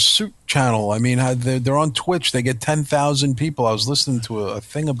the Pursuit channel. I mean, they're on Twitch. They get 10,000 people. I was listening to a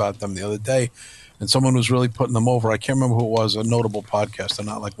thing about them the other day, and someone was really putting them over. I can't remember who it was, a notable podcaster,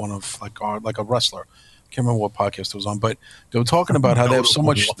 not like one of like a wrestler. Can't remember what podcast it was on, but they were talking about how they have so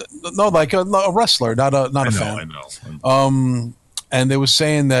much. No, like a wrestler, not a fan. I know. And they were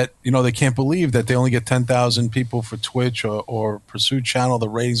saying that they can't believe that they only get 10,000 people for Twitch or Pursuit Channel. The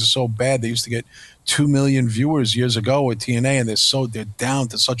ratings are so bad. They used to get 2 million viewers years ago at TNA, and they're down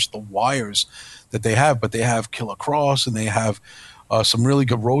to such the wires that they have. But they have Killer Cross, and they have some really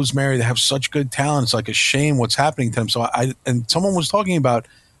good Rosemary. They have such good talent. It's like a shame what's happening to them. So and someone was talking about,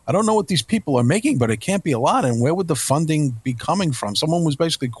 I don't know what these people are making, but it can't be a lot. And where would the funding be coming from? Someone was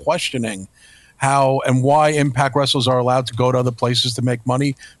basically questioning how and why Impact wrestlers are allowed to go to other places to make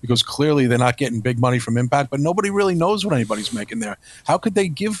money, because clearly they're not getting big money from Impact, but nobody really knows what anybody's making there. How could they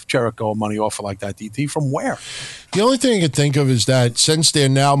give Jericho a money offer like that, DT? From where? The only thing I can think of is that since they're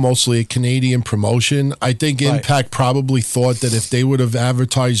now mostly a Canadian promotion, I think Impact probably thought that if they would have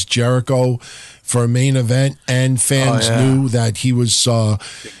advertised Jericho for a main event and fans knew that he was,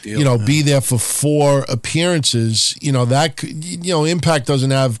 be there for 4 appearances, that could, Impact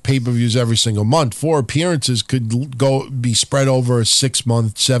doesn't have pay-per-views every single month. 4 appearances could be spread over a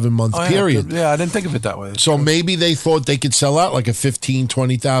 6-month, 7-month period. Yeah, I didn't think of it that way. So maybe they thought they could sell out like a 15,000,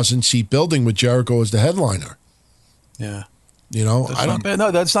 20,000 seat building with Jericho as the headliner. Yeah. I don't. Bad. No,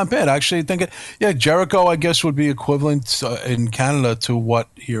 that's not bad. Actually, Jericho, I guess, would be equivalent in Canada to what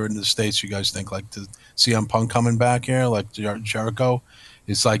here in the States you guys think, like the CM Punk coming back here, like Jericho.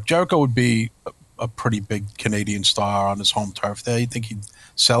 It's like Jericho would be a pretty big Canadian star on his home turf there. You think he'd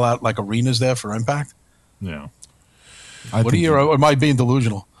sell out like arenas there for Impact? Yeah. Or am I being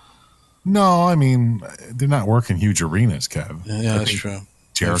delusional? No, I mean, they're not working huge arenas, Kev. Yeah, that's true.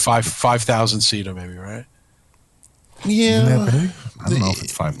 Jericho, 5,000 seater, maybe, right? Yeah. Isn't that big? I don't know if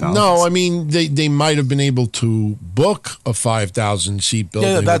it's 5,000. No, I mean, they might have been able to book a 5,000 seat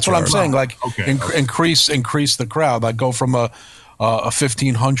building. Yeah, that's what I'm saying. Like, Okay. increase the crowd. Like, go from a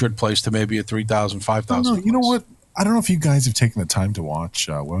 1,500 place to maybe a 3,000, 5,000. No, you know what? I don't know if you guys have taken the time to watch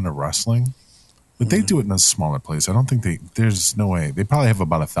Women of Wrestling, but they do it in a smaller place. I don't think there's no way. They probably have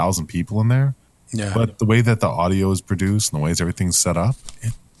about 1,000 people in there. Yeah. But the way that the audio is produced and the ways everything's set up,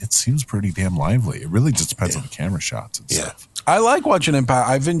 it seems pretty damn lively. It really just depends on the camera shots and stuff. I like watching Impact.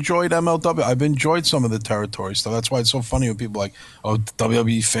 I've enjoyed MLW. I've enjoyed some of the territory stuff. That's why it's so funny when people are like, oh,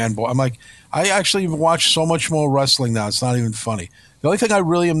 WWE fanboy. I'm like, I actually watch so much more wrestling now. It's not even funny. The only thing I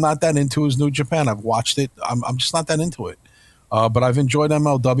really am not that into is New Japan. I've watched it. I'm just not that into it. But I've enjoyed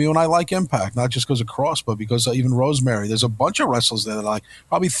MLW, and I like Impact, not just because of Cross, but because even Rosemary. There's a bunch of wrestlers there that I like.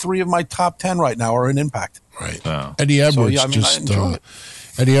 Probably 3 of my top 10 right now are in Impact. Right. Oh. Eddie Edwards I enjoy it.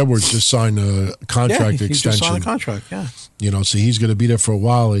 Eddie Edwards just signed a contract he extension. just signed a contract, yeah. So he's going to be there for a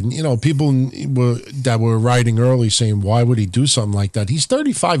while. And, people that were writing early saying, why would he do something like that? He's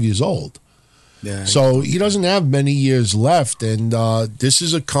 35 years old. Yeah. So he doesn't have many years left. And this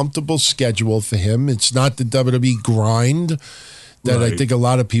is a comfortable schedule for him. It's not the WWE grind that I think a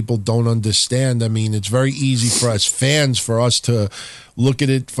lot of people don't understand. I mean, it's very easy for us fans, for us to look at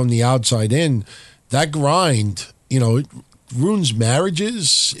it from the outside in. That grind, it ruins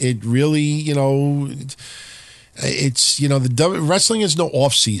marriages. It really, it's, wrestling is no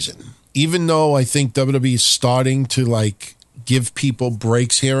off season. Even though I think WWE is starting to give people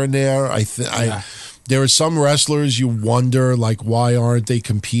breaks here and there. There are some wrestlers you wonder, why aren't they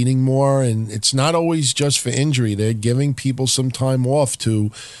competing more? And it's not always just for injury. They're giving people some time off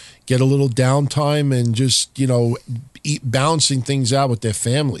to get a little downtime and just, balancing things out with their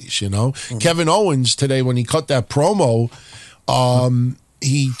families, Mm-hmm. Kevin Owens today, when he cut that promo,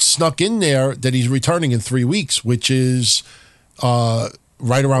 he snuck in there that he's returning in 3 weeks, which is right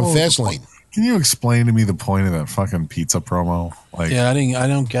around Fastlane. Can you explain to me the point of that fucking pizza promo? I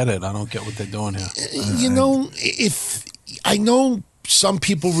don't get it. I don't get what they're doing here. If I know some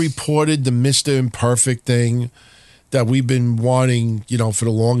people reported the Mr. Imperfect thing that we've been wanting, for the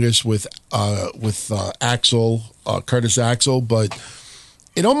longest with Axel, Curtis Axel, but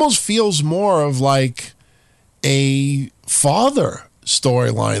it almost feels more of like a father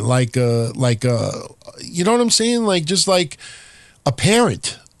storyline, like a you know what I'm saying? Just like a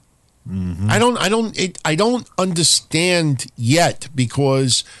parent. Mm-hmm. I don't understand yet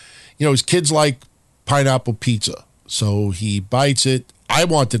because, his kids like pineapple pizza. So he bites it. I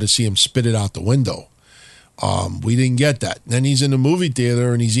wanted to see him spit it out the window. We didn't get that. Then he's in the movie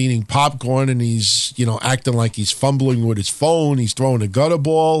theater and he's eating popcorn and he's, acting like he's fumbling with his phone. He's throwing a gutter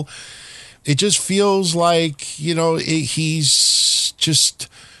ball. It just feels like, he's just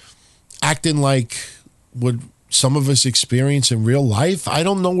acting like what some of us experience in real life. I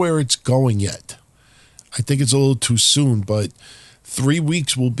don't know where it's going yet. I think it's a little too soon, but 3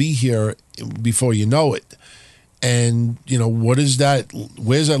 weeks will be here before you know it. And, what is that?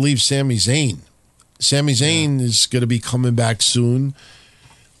 Where does that leave Sami Zayn? Sami Zayn is going to be coming back soon.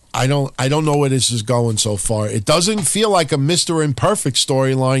 I don't know where this is going so far. It doesn't feel like a Mr. Imperfect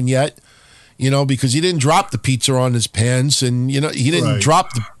storyline yet, because he didn't drop the pizza on his pants and, he didn't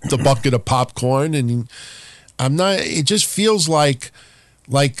drop the bucket of popcorn. And it just feels like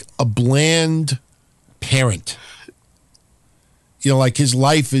a bland parent. His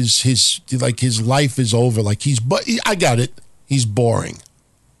life is over. I got it. He's boring.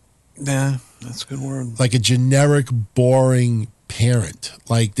 Yeah, that's a good word. Like a generic, boring parent.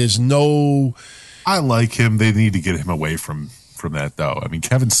 There's no. I like him. They need to get him away from that, though. I mean,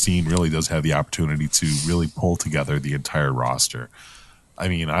 Kevin Steen really does have the opportunity to really pull together the entire roster. I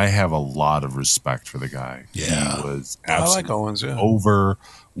mean, I have a lot of respect for the guy. Yeah. He was I like Owens, yeah. over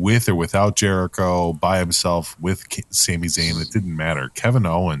with or without Jericho, by himself, with Sami Zayn. It didn't matter. Kevin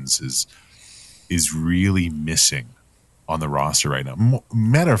Owens is really missing on the roster right now.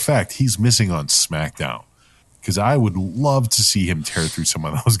 Matter of fact, he's missing on SmackDown because I would love to see him tear through some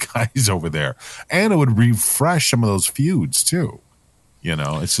of those guys over there. And it would refresh some of those feuds, too.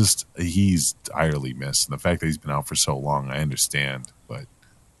 It's just he's direly missed. And the fact that he's been out for so long, I understand. But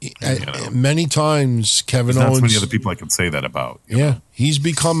many times, Kevin Owens. Not many other people I can say that about. You know? He's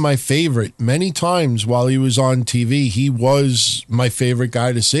become my favorite. Many times while he was on TV, he was my favorite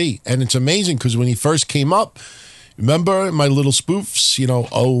guy to see. And it's amazing because when he first came up, remember my little spoofs?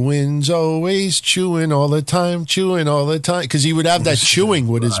 Owens always chewing all the time. Because he would have that chewing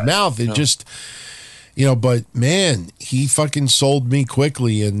with his mouth. But man, he fucking sold me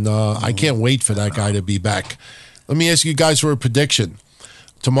quickly, and I can't wait for that guy to be back. Let me ask you guys for a prediction.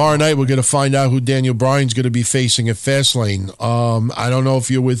 Tomorrow night, we're going to find out who Daniel Bryan's going to be facing at Fastlane. I don't know if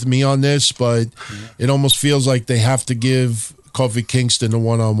you're with me on this, but it almost feels like they have to give Kofi Kingston a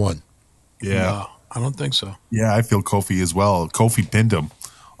one-on-one. Yeah. No, I don't think so. Yeah, I feel Kofi as well. Kofi pinned him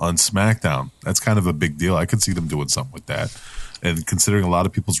on SmackDown. That's kind of a big deal. I could see them doing something with that. And considering a lot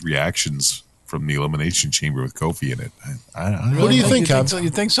of people's reactions from the Elimination Chamber with Kofi in it, I don't know. What do you think, Kev? You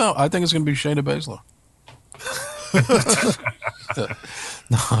think so? I think it's going to be Shayna Baszler.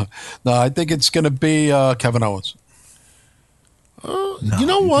 No, I think it's going to be Kevin Owens. You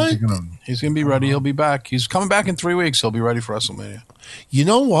know what? He's going to be ready. He'll be back. He's coming back in 3 weeks. He'll be ready for WrestleMania. You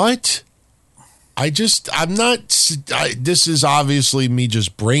know what? I'm not. This is obviously me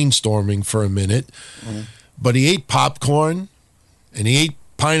just brainstorming for a minute, but he ate popcorn and he ate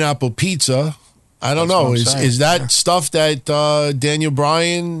pineapple pizza. I don't know. Is that stuff that Daniel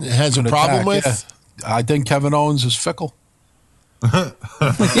Bryan has a problem with? Yeah. I think Kevin Owens is fickle.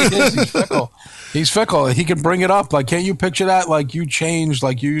 He's fickle. He's fickle. He can bring it up. Like, can't you picture that? Like, you changed.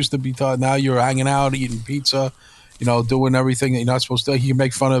 Like, you used to be taught. Now you're hanging out, eating pizza, doing everything that you're not supposed to. He can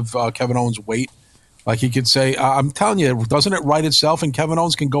make fun of Kevin Owens' weight. Like, he could say, I'm telling you, doesn't it write itself? And Kevin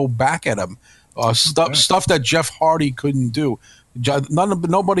Owens can go back at him. Stuff that Jeff Hardy couldn't do.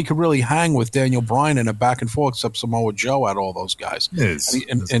 Nobody could really hang with Daniel Bryan in a back and forth except Samoa Joe out of all those guys.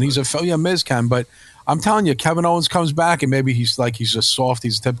 And he's a Miz can, but I'm telling you, Kevin Owens comes back and maybe he's a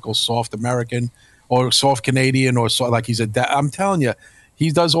typical soft American or soft Canadian or I'm telling you,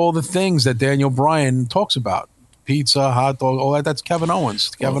 he does all the things that Daniel Bryan talks about. Pizza, hot dog, all that. That's Kevin Owens.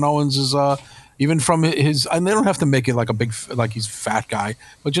 Kevin Owens is even from his, and they don't have to make it like he's a fat guy,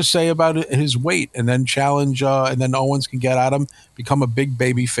 but just say about his weight and then challenge, and then Owens can get at him, become a big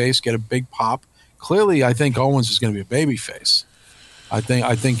baby face, get a big pop. Clearly, I think Owens is going to be a baby face. I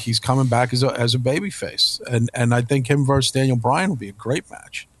think he's coming back as a baby face, and I think him versus Daniel Bryan will be a great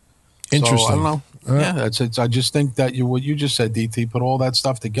match. Interesting. So, I don't know. Yeah, I just think that what you just said, DT, put all that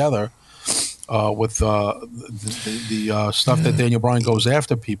stuff together. With the stuff that Daniel Bryan goes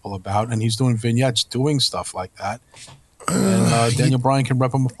after people about, and he's doing vignettes doing stuff like that. And Daniel Bryan can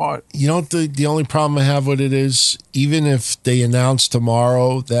rip them apart. You know what the only problem I have with it is, even if they announce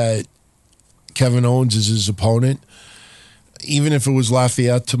tomorrow that Kevin Owens is his opponent, even if it was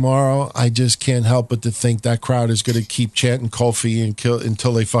Lafayette tomorrow, I just can't help but to think that crowd is going to keep chanting Kofi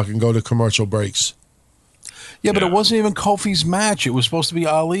until they fucking go to commercial breaks. Yeah, but it wasn't even Kofi's match. It was supposed to be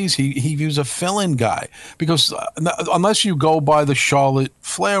Ali's. He was a fill-in guy. Because unless you go by the Charlotte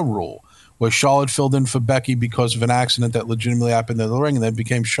Flair rule, where Charlotte filled in for Becky because of an accident that legitimately happened in the ring, and then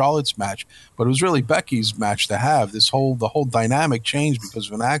became Charlotte's match. But it was really Becky's match to have. The whole dynamic changed because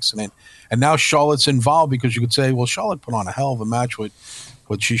of an accident. And now Charlotte's involved because you could say, well, Charlotte put on a hell of a match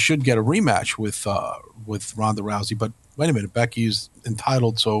but she should get a rematch with Ronda Rousey. But wait a minute, Becky is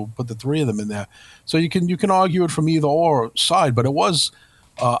entitled, so put the three of them in there. So you can argue it from either or side, but it was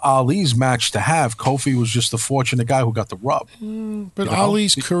Ali's match to have. Kofi was just the fortunate guy who got the rub. But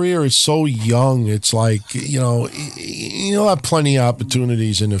Ali's career is so young. It's like, you'll have plenty of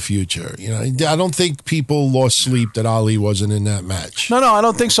opportunities in the future. I don't think people lost sleep that Ali wasn't in that match. No, I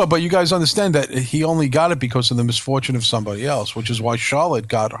don't think so. But you guys understand that he only got it because of the misfortune of somebody else, which is why Charlotte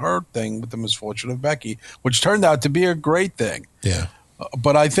got her thing with the misfortune of Becky, which turned out to be a great thing. Yeah.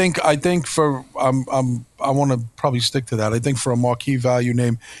 But I think for I want to probably stick to that. I think for a marquee value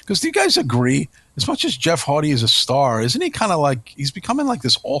name, because do you guys agree? As much as Jeff Hardy is a star, isn't he kind of like he's becoming like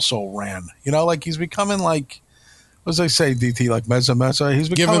this also ran? Like he's becoming like, what does I say, DT, like Meza? He's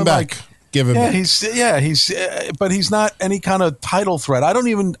becoming Give him back. Give him back. He's but he's not any kind of title threat. I don't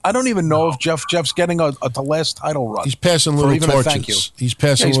even know if Jeff's getting a last title run. He's passing little torches. Thank you. He's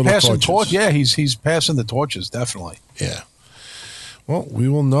passing little torches. He's passing the torches, definitely. Yeah. Well, we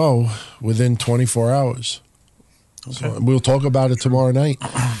will know within 24 hours. Okay. So we'll talk about it tomorrow night.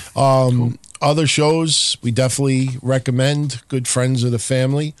 Cool. Other shows we definitely recommend. Good Friends of the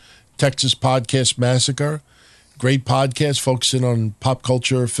Family, Texas Podcast Massacre. Great podcast focusing on pop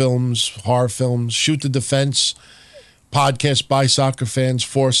culture, films, horror films. Shoot the Defense, podcast by soccer fans,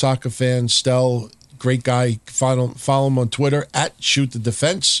 for soccer fans. Stell, great guy. Follow him on Twitter at Shoot the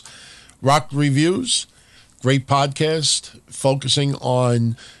Defense. Rock Reviews. Great podcast focusing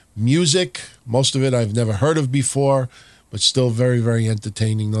on music. Most of it I've never heard of before, but still very, very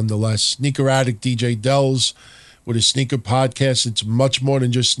entertaining nonetheless. Sneaker Addict DJ Dells with his sneaker podcast. It's much more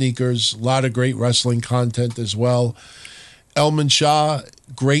than just sneakers. A lot of great wrestling content as well. Elman Shah,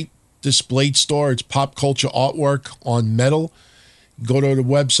 great displayed store. It's pop culture artwork on metal. go to the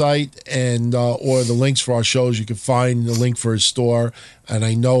website and or the links for our shows. You can find the link for his store. And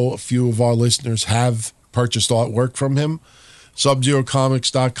I know a few of our listeners have purchased artwork from him.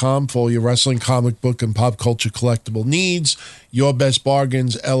 SubZeroComics.com for all your wrestling, comic book, and pop culture collectible needs. Your Best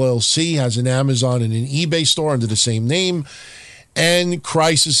Bargains LLC has an Amazon and an eBay store under the same name. And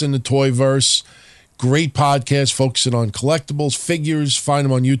Crisis in the Toyverse, great podcast focusing on collectibles, figures. Find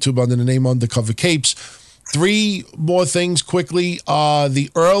them on YouTube under the name Undercover Capes. 3 more things quickly. The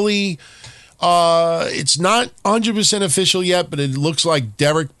early, it's not 100% official yet, but it looks like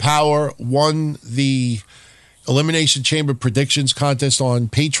Derek Power won the Elimination Chamber predictions contest on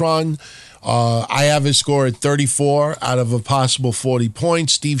Patreon. I have his score at 34 out of a possible 40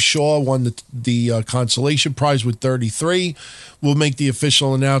 points. Steve Shaw won the consolation prize with 33. We'll make the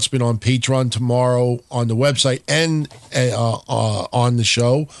official announcement on Patreon tomorrow on the website and on the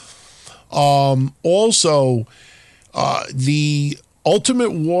show. Also, the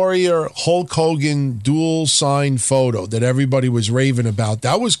Ultimate Warrior Hulk Hogan dual sign photo that everybody was raving about,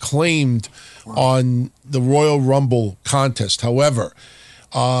 that was claimed on the Royal Rumble contest. However,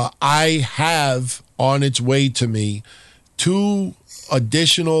 I have on its way to me 2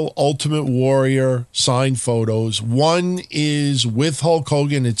 additional Ultimate Warrior signed photos. One is with Hulk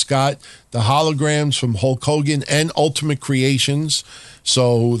Hogan. It's got the holograms from Hulk Hogan and Ultimate Creations,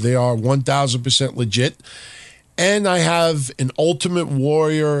 so they are 1,000% legit. And I have an Ultimate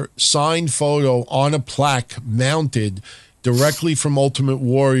Warrior signed photo on a plaque mounted directly from Ultimate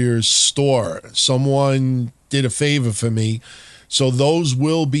Warrior's store. Someone did a favor for me. So those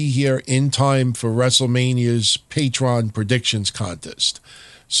will be here in time for WrestleMania's Patreon predictions contest.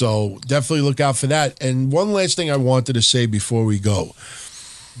 So definitely look out for that. And one last thing I wanted to say before we go.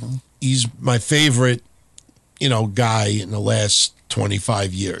 He's my favorite, guy in the last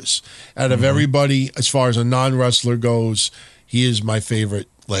 25 years. Out of everybody, as far as a non-wrestler goes, he is my favorite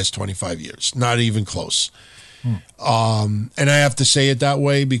last 25 years. Not even close. And I have to say it that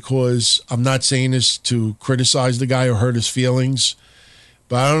way because I'm not saying this to criticize the guy or hurt his feelings,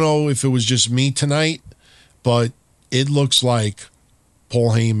 but I don't know if it was just me tonight, but it looks like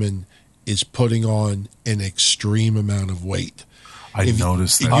Paul Heyman is putting on an extreme amount of weight. I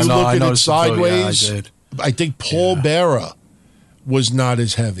noticed that. If you look at it sideways, I think Paul Bearer was not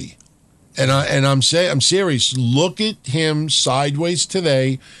as heavy. And I'm serious. Look at him sideways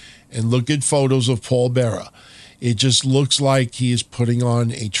today and look at photos of Paul Bearer. It just looks like he is putting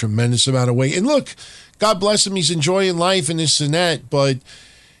on a tremendous amount of weight. And look, God bless him, he's enjoying life and this and that, but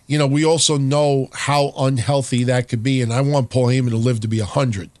we also know how unhealthy that could be, and I want Paul Heyman to live to be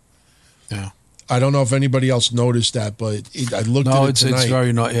 100. Yeah. I don't know if anybody else noticed that, but I looked at it tonight.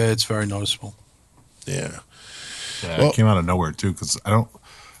 It's very noticeable. Yeah. Yeah, it came out of nowhere too, because I don't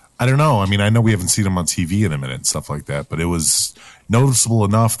know. I mean, I know we haven't seen him on TV in a minute and stuff like that, but it was noticeable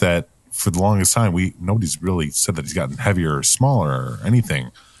enough that for the longest time, nobody's really said that he's gotten heavier or smaller or anything.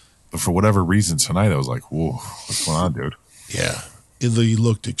 But for whatever reason tonight, I was like, whoa, what's going on, dude? Yeah. He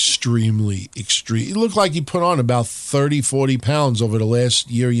looked extreme. He looked like he put on about 30, 40 pounds over the last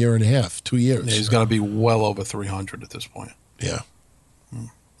year and a half, 2 years. Yeah, he's got to be well over 300 at this point. Yeah.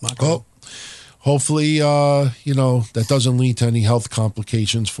 Not good. Well, hopefully, that doesn't lead to any health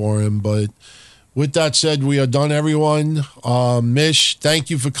complications for him. But with that said, we are done, everyone. Mish, thank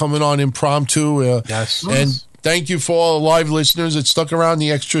you for coming on impromptu. Yes. And thank you for all the live listeners that stuck around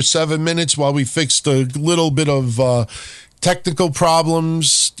the extra 7 minutes while we fixed a little bit of technical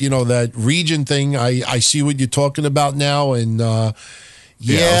problems. That region thing. I see what you're talking about now. And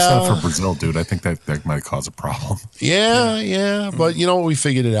it's not for Brazil, dude. I think that might cause a problem. Yeah. But we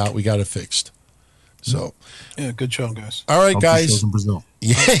figured it out. We got it fixed. So. Yeah, good show, guys. All right, guys. In Brazil.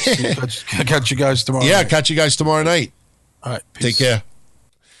 Yeah. Catch you guys tomorrow. Yeah, catch you guys tomorrow night. All right. Peace. Take care.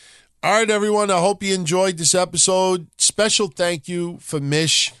 All right, everyone. I hope you enjoyed this episode. Special thank you for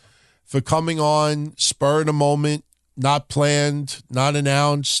Mish for coming on, spur of the moment, not planned, not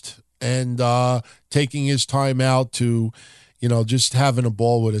announced, and taking his time out to, just having a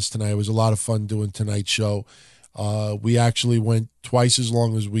ball with us tonight. It was a lot of fun doing tonight's show. We actually went twice as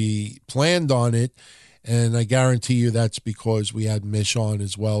long as we planned on it, and I guarantee you that's because we had Mish on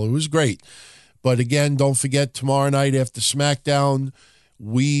as well. It was great. But again, don't forget, tomorrow night after SmackDown,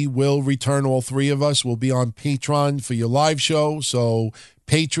 we will return. All 3 of us will be on Patreon for your live show. So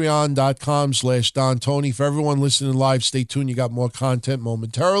patreon.com/Don Tony. For everyone listening live, stay tuned. You got more content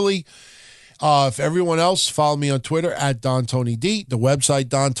momentarily. If everyone else, follow me on Twitter at DonTonyD, the website,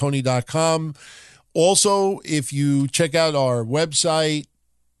 DonTony.com. Also, if you check out our website,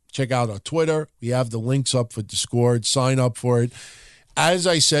 check out our Twitter. We have the links up for Discord. Sign up for it. as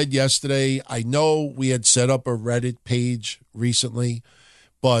I said yesterday, I know we had set up a Reddit page recently,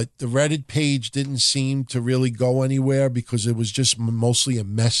 but the Reddit page didn't seem to really go anywhere because it was just mostly a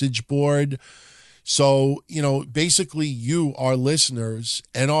message board. So, basically you, our listeners,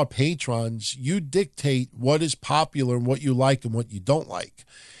 and our patrons, you dictate what is popular and what you like and what you don't like.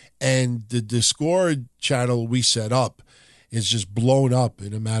 And the Discord channel we set up is just blown up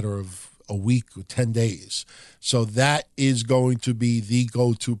in a matter of a week or 10 days. So that is going to be the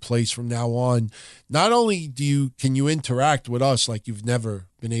go-to place from now on. Not only can you interact with us like you've never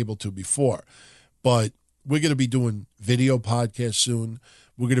been able to before, but we're going to be doing video podcasts soon.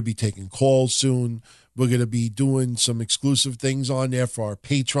 We're going to be taking calls soon. We're going to be doing some exclusive things on there for our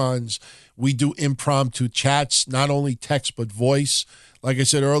patrons. We do impromptu chats, not only text but voice. Like I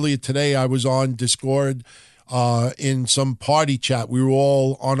said earlier today, I was on Discord in some party chat. We were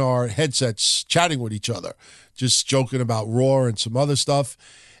all on our headsets chatting with each other, just joking about Raw and some other stuff.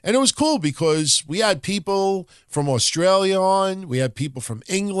 And it was cool because we had people from Australia on, we had people from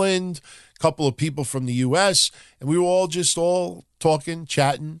England, a couple of people from the U.S., and we were all talking,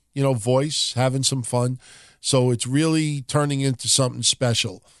 chatting, voice, having some fun. So it's really turning into something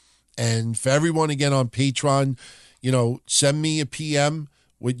special. And for everyone, again, on Patreon, send me a PM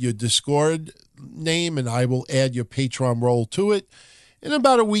with your Discord name, and I will add your Patreon role to it. In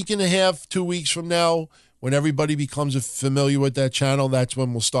about a week and a half, 2 weeks from now, when everybody becomes familiar with that channel, that's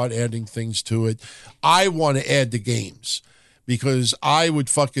when we'll start adding things to it. I want to add the games because I would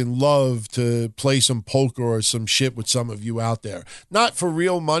fucking love to play some poker or some shit with some of you out there. Not for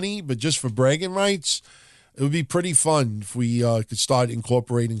real money, but just for bragging rights. It would be pretty fun if we could start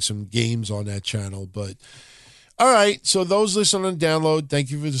incorporating some games on that channel. But all right, so those listening on download,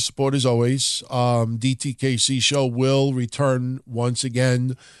 thank you for the support as always. DTKC show will return once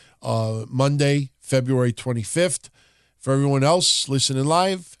again Monday, February 25th. For everyone else listening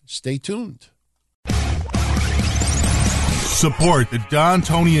live, stay tuned. Support the Don,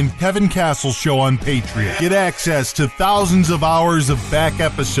 Tony, and Kevin Castle Show on Patreon. Get access to thousands of hours of back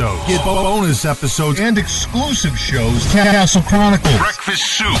episodes. Get bonus episodes and exclusive shows. Castle Chronicles, Breakfast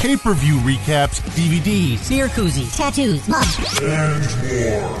Soup, pay-per-view recaps, DVDs, beer koozies, tattoos, and more.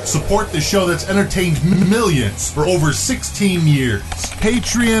 Support the show that's entertained millions for over 16 years.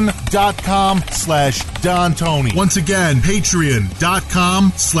 Patreon.com/Don Tony. Once again,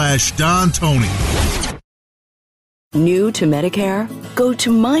 Patreon.com/Don Tony. New to Medicare? Go to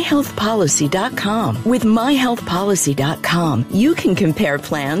myhealthpolicy.com. With myhealthpolicy.com, you can compare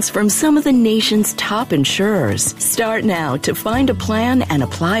plans from some of the nation's top insurers. Start now to find a plan and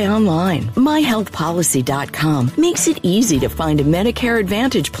apply online. myhealthpolicy.com makes it easy to find a Medicare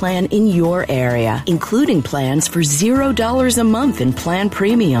Advantage plan in your area, including plans for $0 a month in plan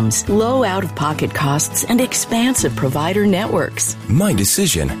premiums, low out-of-pocket costs, and expansive provider networks. My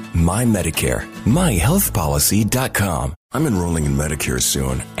decision, my Medicare. myhealthpolicy.com. I'm enrolling in Medicare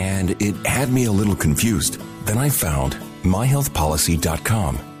soon, and it had me a little confused. Then I found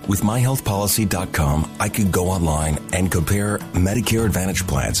myhealthpolicy.com. With myhealthpolicy.com, I could go online and compare Medicare Advantage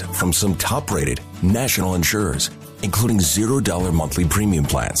plans from some top-rated national insurers, including $0 monthly premium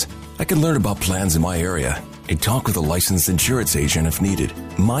plans. I could learn about plans in my area and talk with a licensed insurance agent if needed.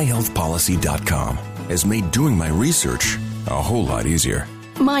 myhealthpolicy.com has made doing my research a whole lot easier.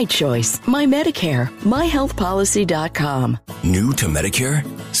 My choice, my Medicare, myhealthpolicy.com. New to Medicare?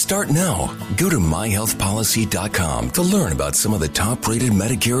 Start now. Go to myhealthpolicy.com to learn about some of the top-rated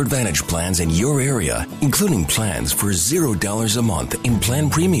Medicare Advantage plans in your area, including plans for $0 a month in plan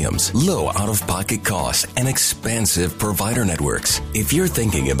premiums, low out-of-pocket costs, and expansive provider networks. If you're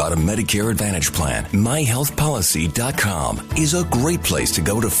thinking about a Medicare Advantage plan, myhealthpolicy.com is a great place to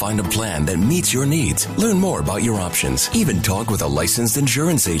go to find a plan that meets your needs. Learn more about your options. Even talk with a licensed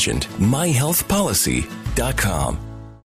insurance agent. myhealthpolicy.com.